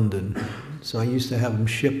from London. So I used to have them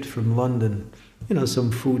shipped from London.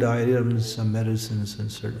 Some food items, some medicines,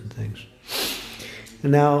 and certain things.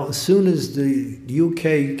 And now, as soon as the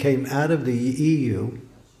UK came out of the EU,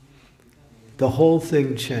 the whole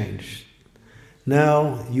thing changed.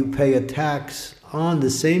 Now you pay a tax on the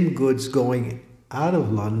same goods going out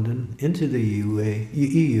of London into the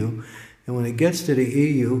EU, and when it gets to the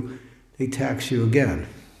EU, they tax you again.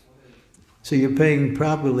 So you're paying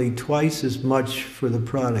probably twice as much for the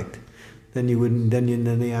product than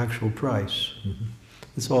the actual price.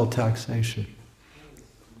 It's all taxation.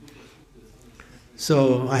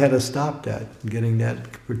 So I had to stop that, getting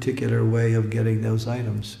that particular way of getting those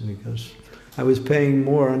items, because I was paying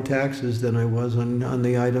more on taxes than I was on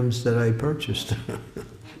the items that I purchased.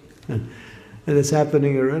 And it's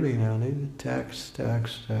happening already now. They tax.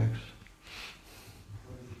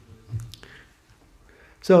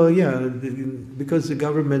 So yeah, because the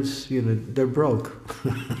governments, they're broke.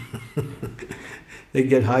 They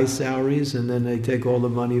get high salaries, and then they take all the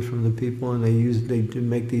money from the people, and they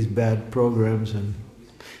make these bad programs, and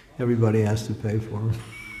everybody has to pay for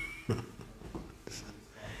them.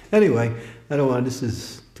 Anyway, this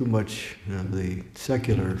is too much of the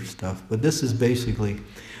secular stuff. But this is basically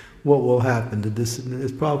what will happen.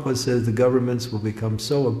 As Prabhupada says, the governments will become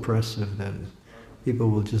so oppressive that people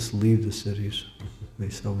will just leave the cities. It'll be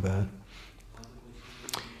so bad.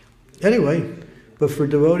 Anyway, but for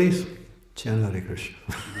devotees, chant Hare Krishna.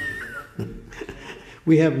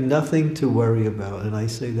 We have nothing to worry about, and I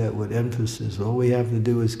say that with emphasis. All we have to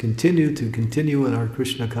do is continue in our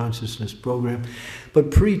Krishna consciousness program, but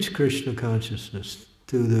preach Krishna consciousness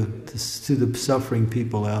to the suffering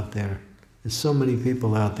people out there. There's so many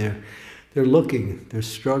people out there. They're looking, they're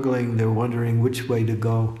struggling, they're wondering which way to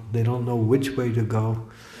go. They don't know which way to go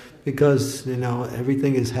because,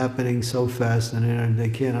 everything is happening so fast and they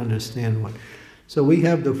can't understand what. So we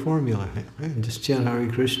have the formula. Just chant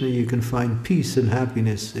Hare Krishna, you can find peace and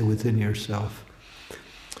happiness within yourself.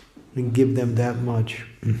 And give them that much.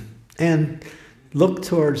 And look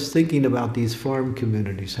towards thinking about these farm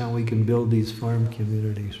communities, how we can build these farm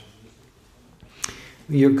communities.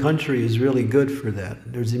 Your country is really good for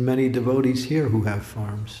that. There's many devotees here who have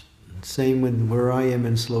farms. Same with where I am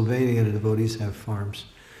in Slovenia, the devotees have farms.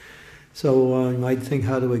 So you might think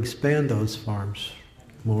how to expand those farms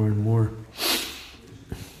more and more.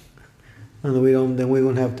 And then we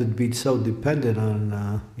won't have to be so dependent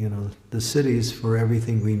on the cities for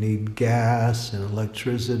everything we need: gas and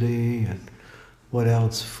electricity and what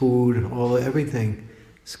else, food, everything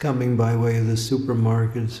is coming by way of the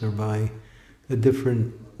supermarkets or by the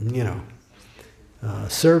different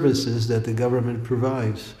services that the government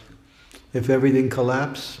provides. If everything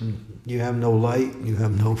collapses, you have no light, you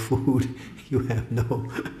have no food, you have no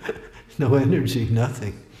energy,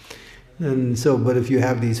 nothing. And so, but if you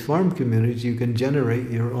have these farm communities, you can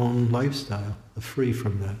generate your own lifestyle, free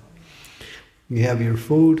from that. You have your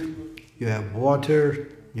food, you have water,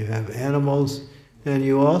 you have animals, and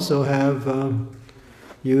you also have,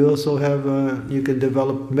 you can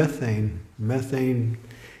develop methane. Methane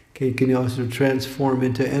can also transform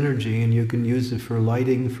into energy, and you can use it for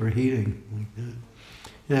lighting, for heating, like that.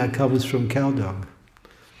 And that comes from cow dung.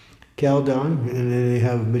 Cow dung, and then they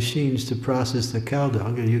have machines to process the cow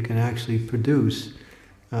dung, and you can actually produce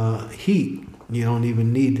heat. You don't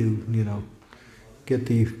even need to, get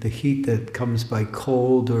the heat that comes by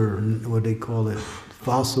cold or what they call it,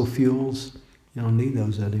 fossil fuels. You don't need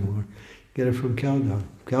those anymore. Get it from cow dung.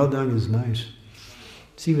 Cow dung is nice.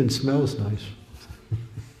 It even smells nice.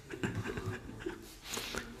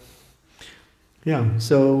 Yeah,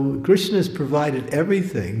 so Krishna has provided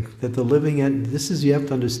everything that the living you have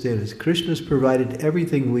to understand this. Krishna has provided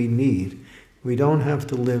everything we need. We don't have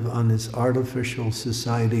to live on this artificial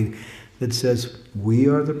society that says we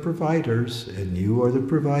are the providers and you are the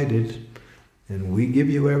provided and we give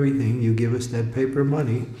you everything, you give us that paper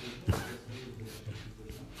money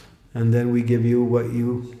and then we give you what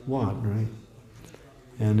you want, right?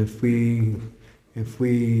 And if we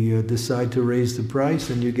decide to raise the price,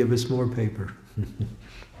 then you give us more paper.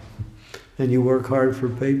 And you work hard for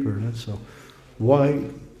paper, that's all. Why?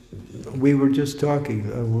 We were just talking,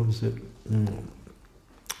 what was it?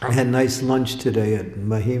 I had a nice lunch today at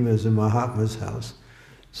Mahima's and Mahatma's house.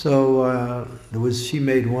 So she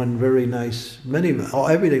made one very nice,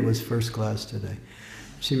 everything was first class today.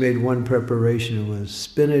 She made one preparation, it was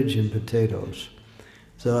spinach and potatoes.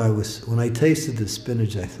 So when I tasted the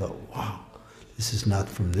spinach, I thought, wow, this is not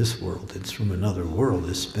from this world, it's from another world.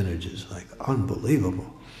 This spinach is like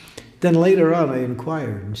unbelievable. Then later on I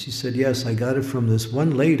inquired, and she said, yes, I got it from this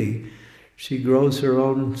one lady. She grows her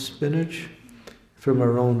own spinach from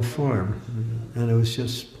her own farm, and it was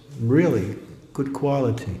just really good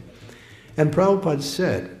quality. And Prabhupada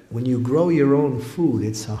said, when you grow your own food,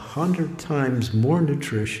 it's 100 times more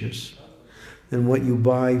nutritious than what you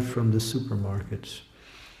buy from the supermarkets.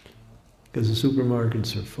 Because the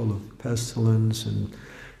supermarkets are full of pestilence and,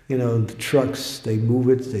 the trucks, they move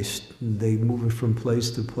it, they move it from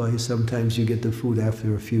place to place. Sometimes you get the food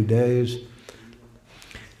after a few days.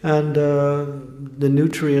 And the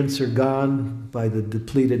nutrients are gone by the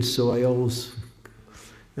depleted soils.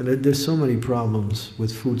 And there's so many problems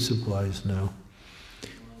with food supplies now.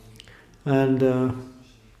 And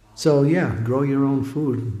so yeah, grow your own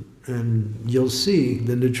food and you'll see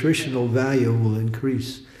the nutritional value will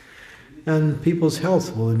increase. And people's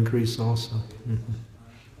health will increase also.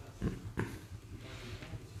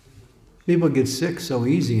 People get sick so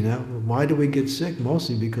easy now. Why do we get sick?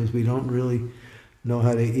 Mostly because we don't really know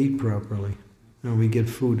how to eat properly. Or we get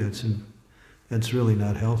food that's really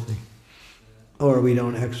not healthy. Or we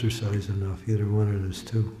don't exercise enough, either one of those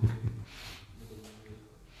two.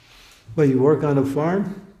 Well, you work on a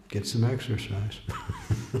farm, get some exercise.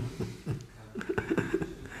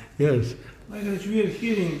 Yes. Like we are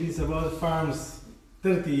hearing this about farms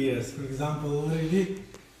 30 years, for example, already.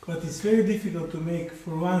 But it's very difficult to make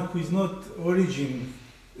for one who is not origin,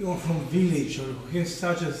 from village or who has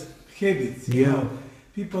such as habits. You know,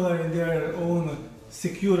 people are in their own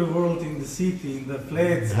secure world in the city, in the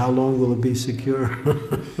flats. How long will it be secure?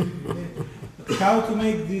 How to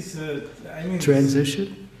make this,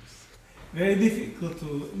 transition? Very difficult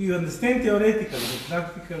to, you understand theoretically, but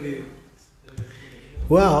practically.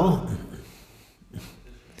 Well,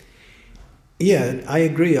 yeah, I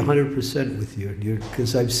agree 100% with you,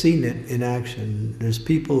 because I've seen it in action. There's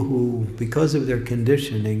people who, because of their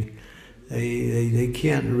conditioning, they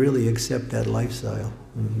can't really accept that lifestyle.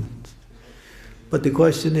 But the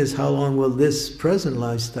question is, how long will this present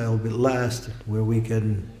lifestyle last, where we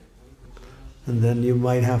can, and then you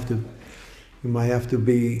might have to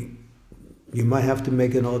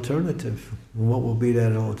make an alternative. And what will be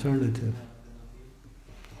that alternative?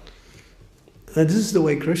 And this is the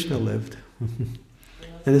way Krishna lived. And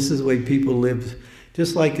this is the way people lived.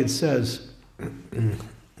 Just like it says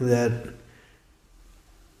that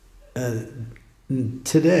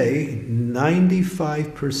today,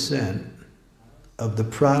 95% of the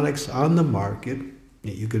products on the market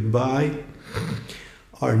that you can buy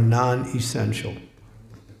are non-essential.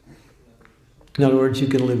 In other words, you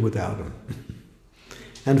can live without them.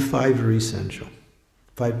 And 5 are essential,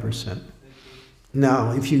 5%.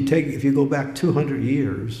 Now, if you go back 200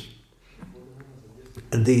 years,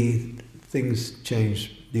 the things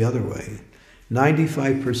changed the other way.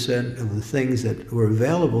 95% of the things that were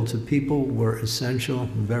available to people were essential,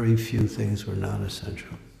 and very few things were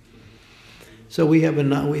non-essential. So we have a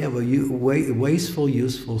wasteful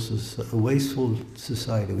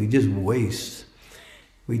society. We just waste.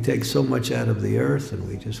 We take so much out of the earth and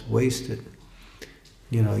we just waste it.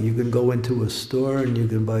 You know, you can go into a store and you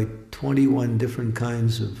can buy 21 different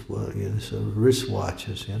kinds of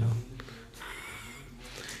wristwatches, you know.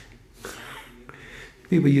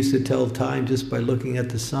 People used to tell time just by looking at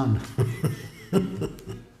the sun.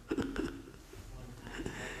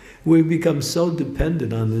 We've become so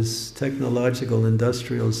dependent on this technological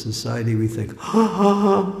industrial society, we think,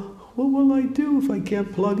 what will I do if I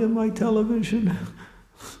can't plug in my television?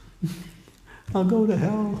 I'll go to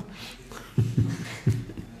hell.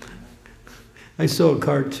 I saw a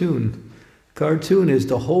cartoon. Cartoon is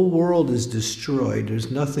the whole world is destroyed,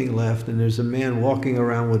 there's nothing left, and there's a man walking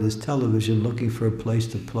around with his television looking for a place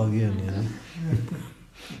to plug in, you know.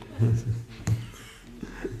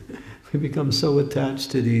 We become so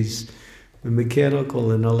attached to these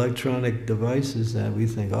mechanical and electronic devices that we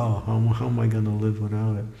think, oh, how am I going to live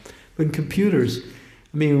without it? But computers,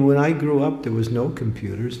 I mean, when I grew up, there was no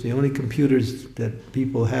computers. The only computers that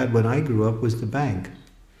people had when I grew up was the bank.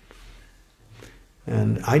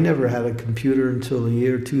 And I never had a computer until the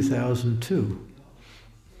year 2002.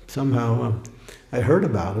 Somehow I heard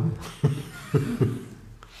about them.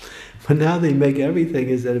 But now they make everything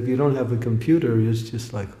is that if you don't have a computer, it's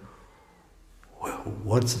just like, well,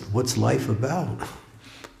 what's life about?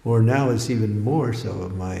 Or now it's even more so,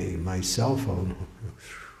 my cell phone.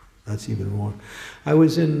 That's even more. I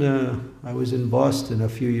was in Boston a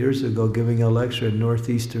few years ago giving a lecture at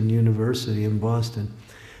Northeastern University in Boston.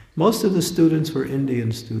 Most of the students were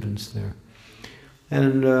Indian students there.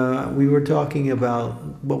 And we were talking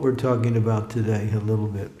about what we're talking about today a little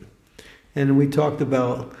bit. And we talked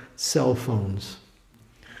about cell phones.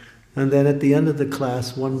 And then at the end of the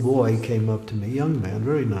class, one boy came up to me, young man,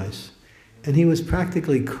 very nice. And he was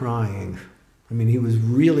practically crying. I mean, he was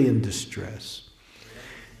really in distress.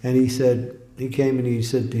 And he said, he came and he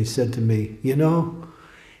said to me, you know,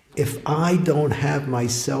 if I don't have my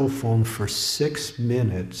cell phone for 6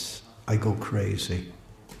 minutes, I go crazy.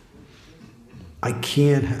 I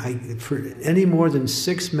can't, for any more than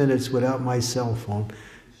 6 minutes without my cell phone,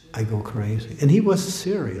 I go crazy. And he was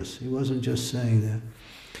serious. He wasn't just saying that.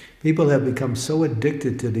 People have become so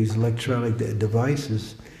addicted to these electronic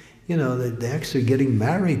devices, you know, that they're actually getting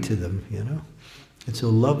married to them, you know. It's a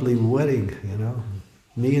lovely wedding, you know,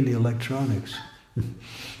 me and the electronics.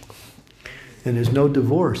 And there's no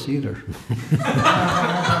divorce either.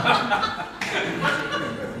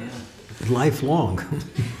 Lifelong.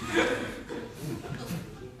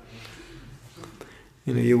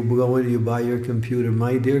 You know, you go in, you buy your computer.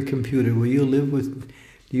 My dear computer, will you live with,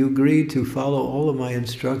 do you agree to follow all of my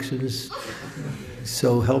instructions?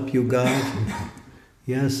 So help you God?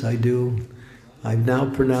 Yes, I do. I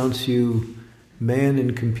now pronounce you man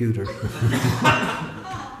in computer.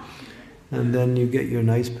 And then you get your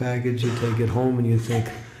nice package, you take it home and you think,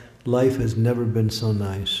 life has never been so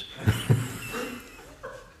nice.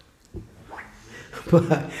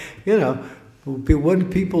 But, you know, What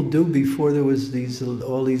did people do before there was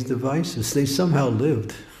all these devices? They somehow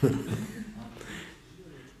lived.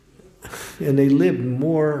 And they lived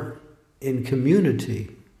more in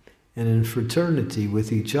community and in fraternity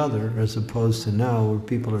with each other, as opposed to now where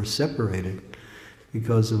people are separated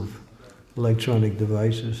because of electronic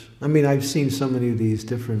devices. I mean, I've seen so many of these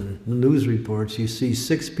different news reports. You see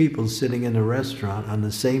 6 people sitting in a restaurant on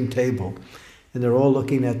the same table, and they're all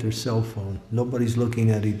looking at their cell phone. Nobody's looking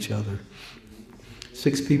at each other.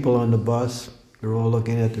 6 people on the bus, they're all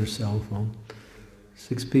looking at their cell phone.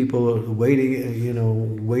 6 people are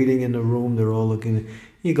waiting, waiting in the room, they're all looking.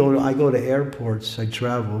 I go to airports, I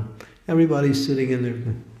travel, everybody's sitting in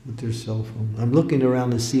there with their cell phone. I'm looking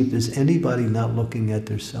around to see if there's anybody not looking at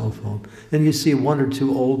their cell phone. And you see 1 or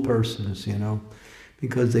 2 old persons,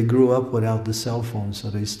 because they grew up without the cell phone, so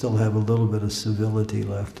they still have a little bit of civility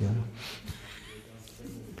left,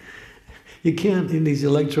 You can't, these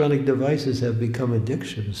electronic devices have become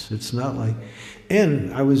addictions. It's not like,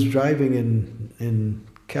 and I was driving in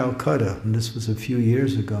Calcutta, and this was a few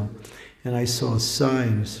years ago, and I saw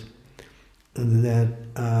signs that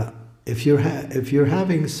if you're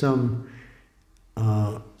having some,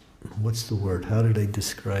 what's the word? How do they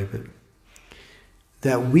describe it?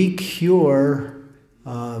 That we cure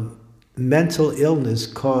mental illness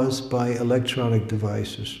caused by electronic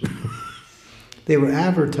devices. They were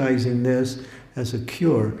advertising this as a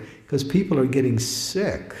cure because people are getting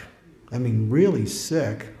sick, I mean really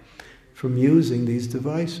sick, from using these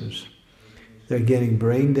devices. They're getting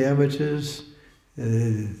brain damages.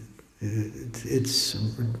 They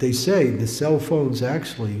say the cell phones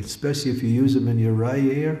actually, especially if you use them in your right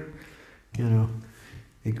ear,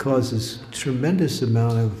 it causes tremendous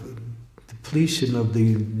amount of depletion of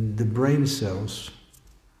the brain cells.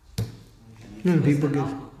 People get...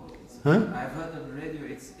 Huh? I've heard on the radio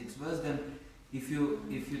it's worse than if you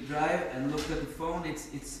drive and look at the phone.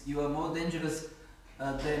 You are more dangerous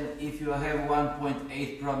than if you have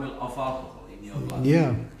 1.8 promille of alcohol in your blood.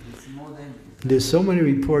 Yeah. It's more dangerous. There's so many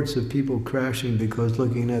reports of people crashing because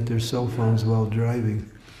looking at their cell phones while driving.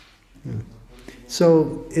 Yeah.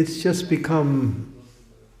 So it's just become,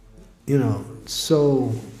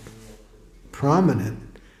 so prominent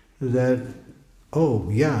that, oh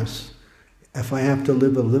yes, if I have to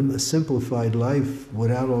live a simplified life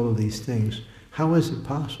without all of these things, how is it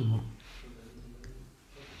possible?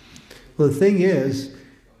 Well, the thing is,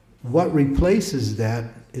 what replaces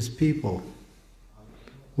that is people.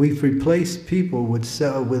 We've replaced people with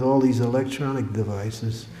all these electronic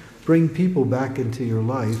devices. Bring people back into your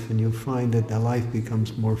life and you'll find that the life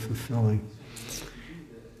becomes more fulfilling.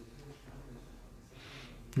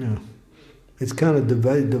 Yeah. It's kind of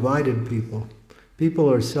divided people.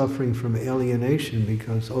 People are suffering from alienation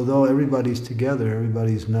because although everybody's together,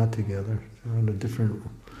 everybody's not together. They're on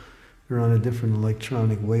a different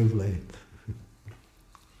electronic wavelength.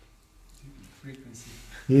 Frequency.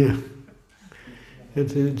 Yeah.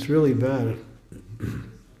 It's really bad.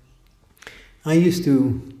 I used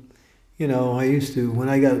to, when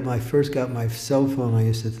I first got my cell phone, I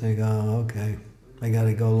used to think, oh, okay, I got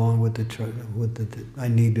to go along with I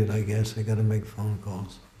need it, I guess. I got to make phone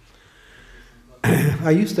calls. I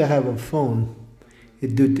used to have a phone.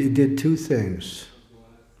 It did 2 things.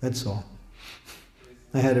 That's all.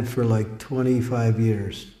 I had it for like 25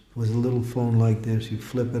 years. It was a little phone like this. You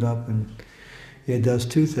flip it up and it does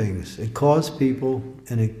 2 things. It calls people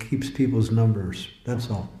and it keeps people's numbers. That's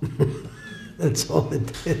all. That's all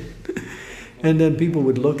it did. And then people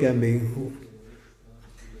would look at me.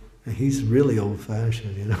 He's really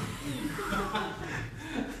old-fashioned,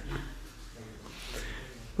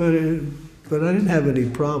 But I didn't have any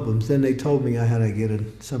problems. Then they told me I had to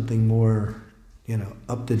get something more,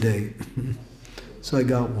 up to date. So I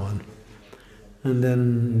got one. And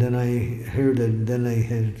then I heard that. Then I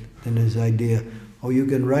had this idea. Oh, you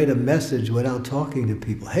can write a message without talking to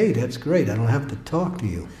people. Hey, that's great. I don't have to talk to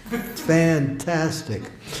you. It's fantastic.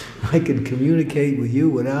 I can communicate with you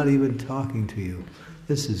without even talking to you.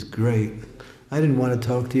 This is great. I didn't want to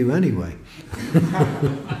talk to you anyway.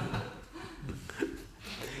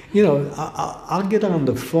 I'll get on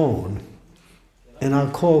the phone and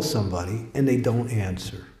I'll call somebody and they don't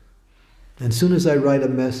answer. And as soon as I write a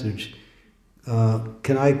message,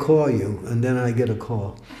 can I call you? And then I get a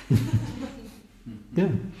call. Yeah.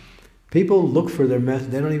 People look for their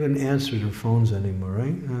message. They don't even answer their phones anymore, right?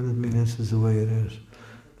 I mean, this is the way it is.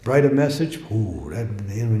 Write a message. Ooh,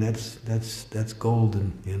 that's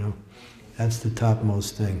golden. That's the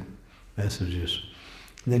topmost thing. Messages.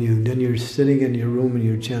 And then you're sitting in your room and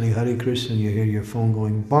you're chanting Hare Krishna and you hear your phone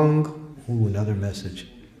going bong. Ooh, another message.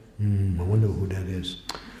 I wonder who that is.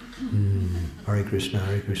 Hare Krishna,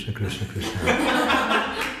 Krishna Krishna.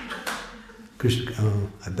 Krishna, oh,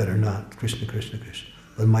 I better not. Krishna, Krishna, Krishna.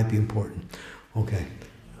 But it might be important. Okay.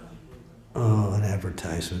 Oh, an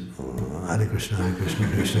advertisement. Oh, Hare Krishna, Krishna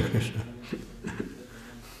Krishna.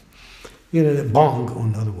 You know, bong, oh,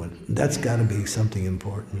 another one. That's got to be something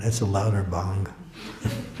important. That's a louder bong.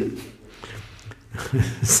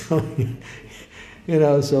 So, you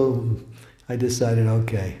know, so I decided,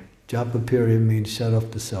 okay, japa period means shut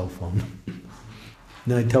off the cell phone.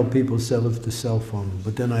 Then I tell people shut off the cell phone,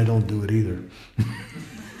 but then I don't do it either.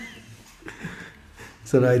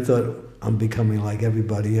 So I thought, I'm becoming like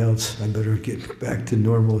everybody else. I better get back to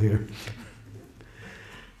normal here.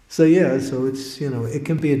 So yeah, so it's, you know, it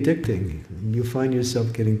can be addicting. You find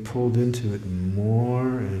yourself getting pulled into it more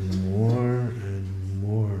and more and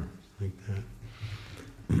more, like that.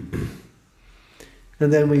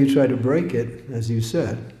 And then when you try to break it, as you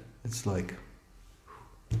said, it's like,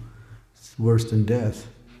 it's worse than death.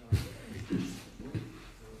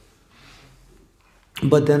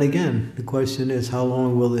 But then again, the question is, how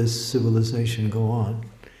long will this civilization go on?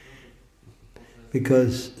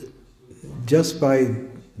 Because just by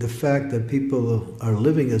the fact that people are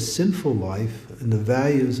living a sinful life and the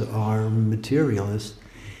values are materialist,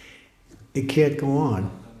 it can't go on.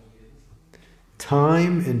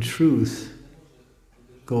 Time and truth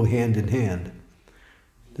go hand in hand.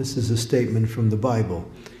 This is a statement from the Bible.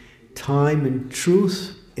 Time and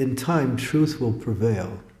truth, in time, truth will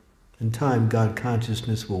prevail. In time, God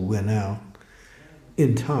consciousness will win out.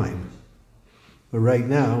 In time. But right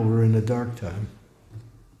now, we're in a dark time.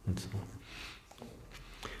 That's all.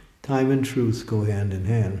 Time and truth go hand in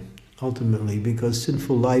hand, ultimately, because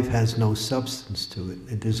sinful life has no substance to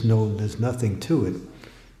it. There's nothing to it.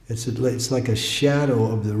 It's like a shadow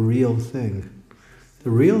of the real thing. The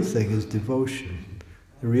real thing is devotion.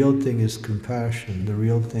 The real thing is compassion. The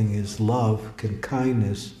real thing is love and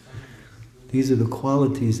kindness. These are the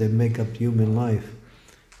qualities that make up human life,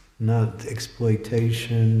 not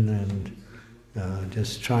exploitation and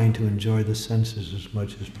just trying to enjoy the senses as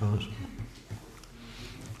much as possible.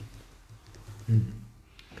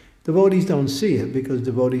 Devotees don't see it because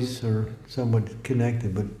devotees are somewhat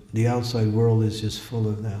connected, but the outside world is just full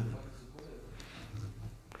of that.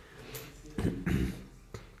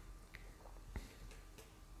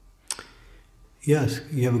 Yes,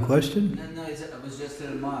 you have a question? No, it was just a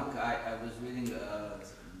remark. I was reading a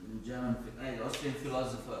German, Austrian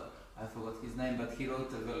philosopher, I forgot his name, but he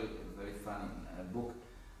wrote a very, very funny book,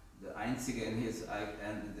 The Einzige,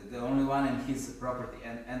 and the only one in his property.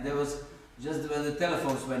 And there was just when the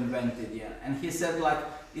telephones were invented, yeah. And he said, like,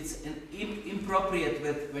 it's inappropriate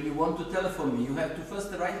that when you want to telephone me, you have to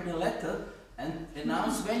first write me a letter and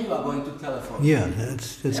announce when you are going to telephone. Yeah,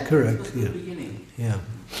 that's correct. That was the beginning. Yeah,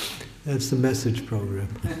 that's the message program.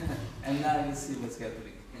 And now you see what's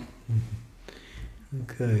happening.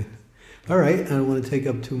 Okay. All right, I don't want to take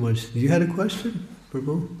up too much. You had a question,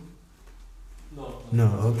 Prabhu? No. No,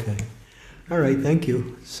 okay. All right, thank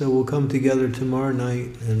you. So we'll come together tomorrow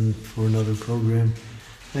night and for another program.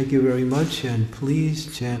 Thank you very much, and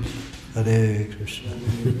please chant Hare Krishna.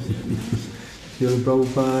 Srila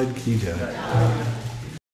Prabhupada Ki Jai.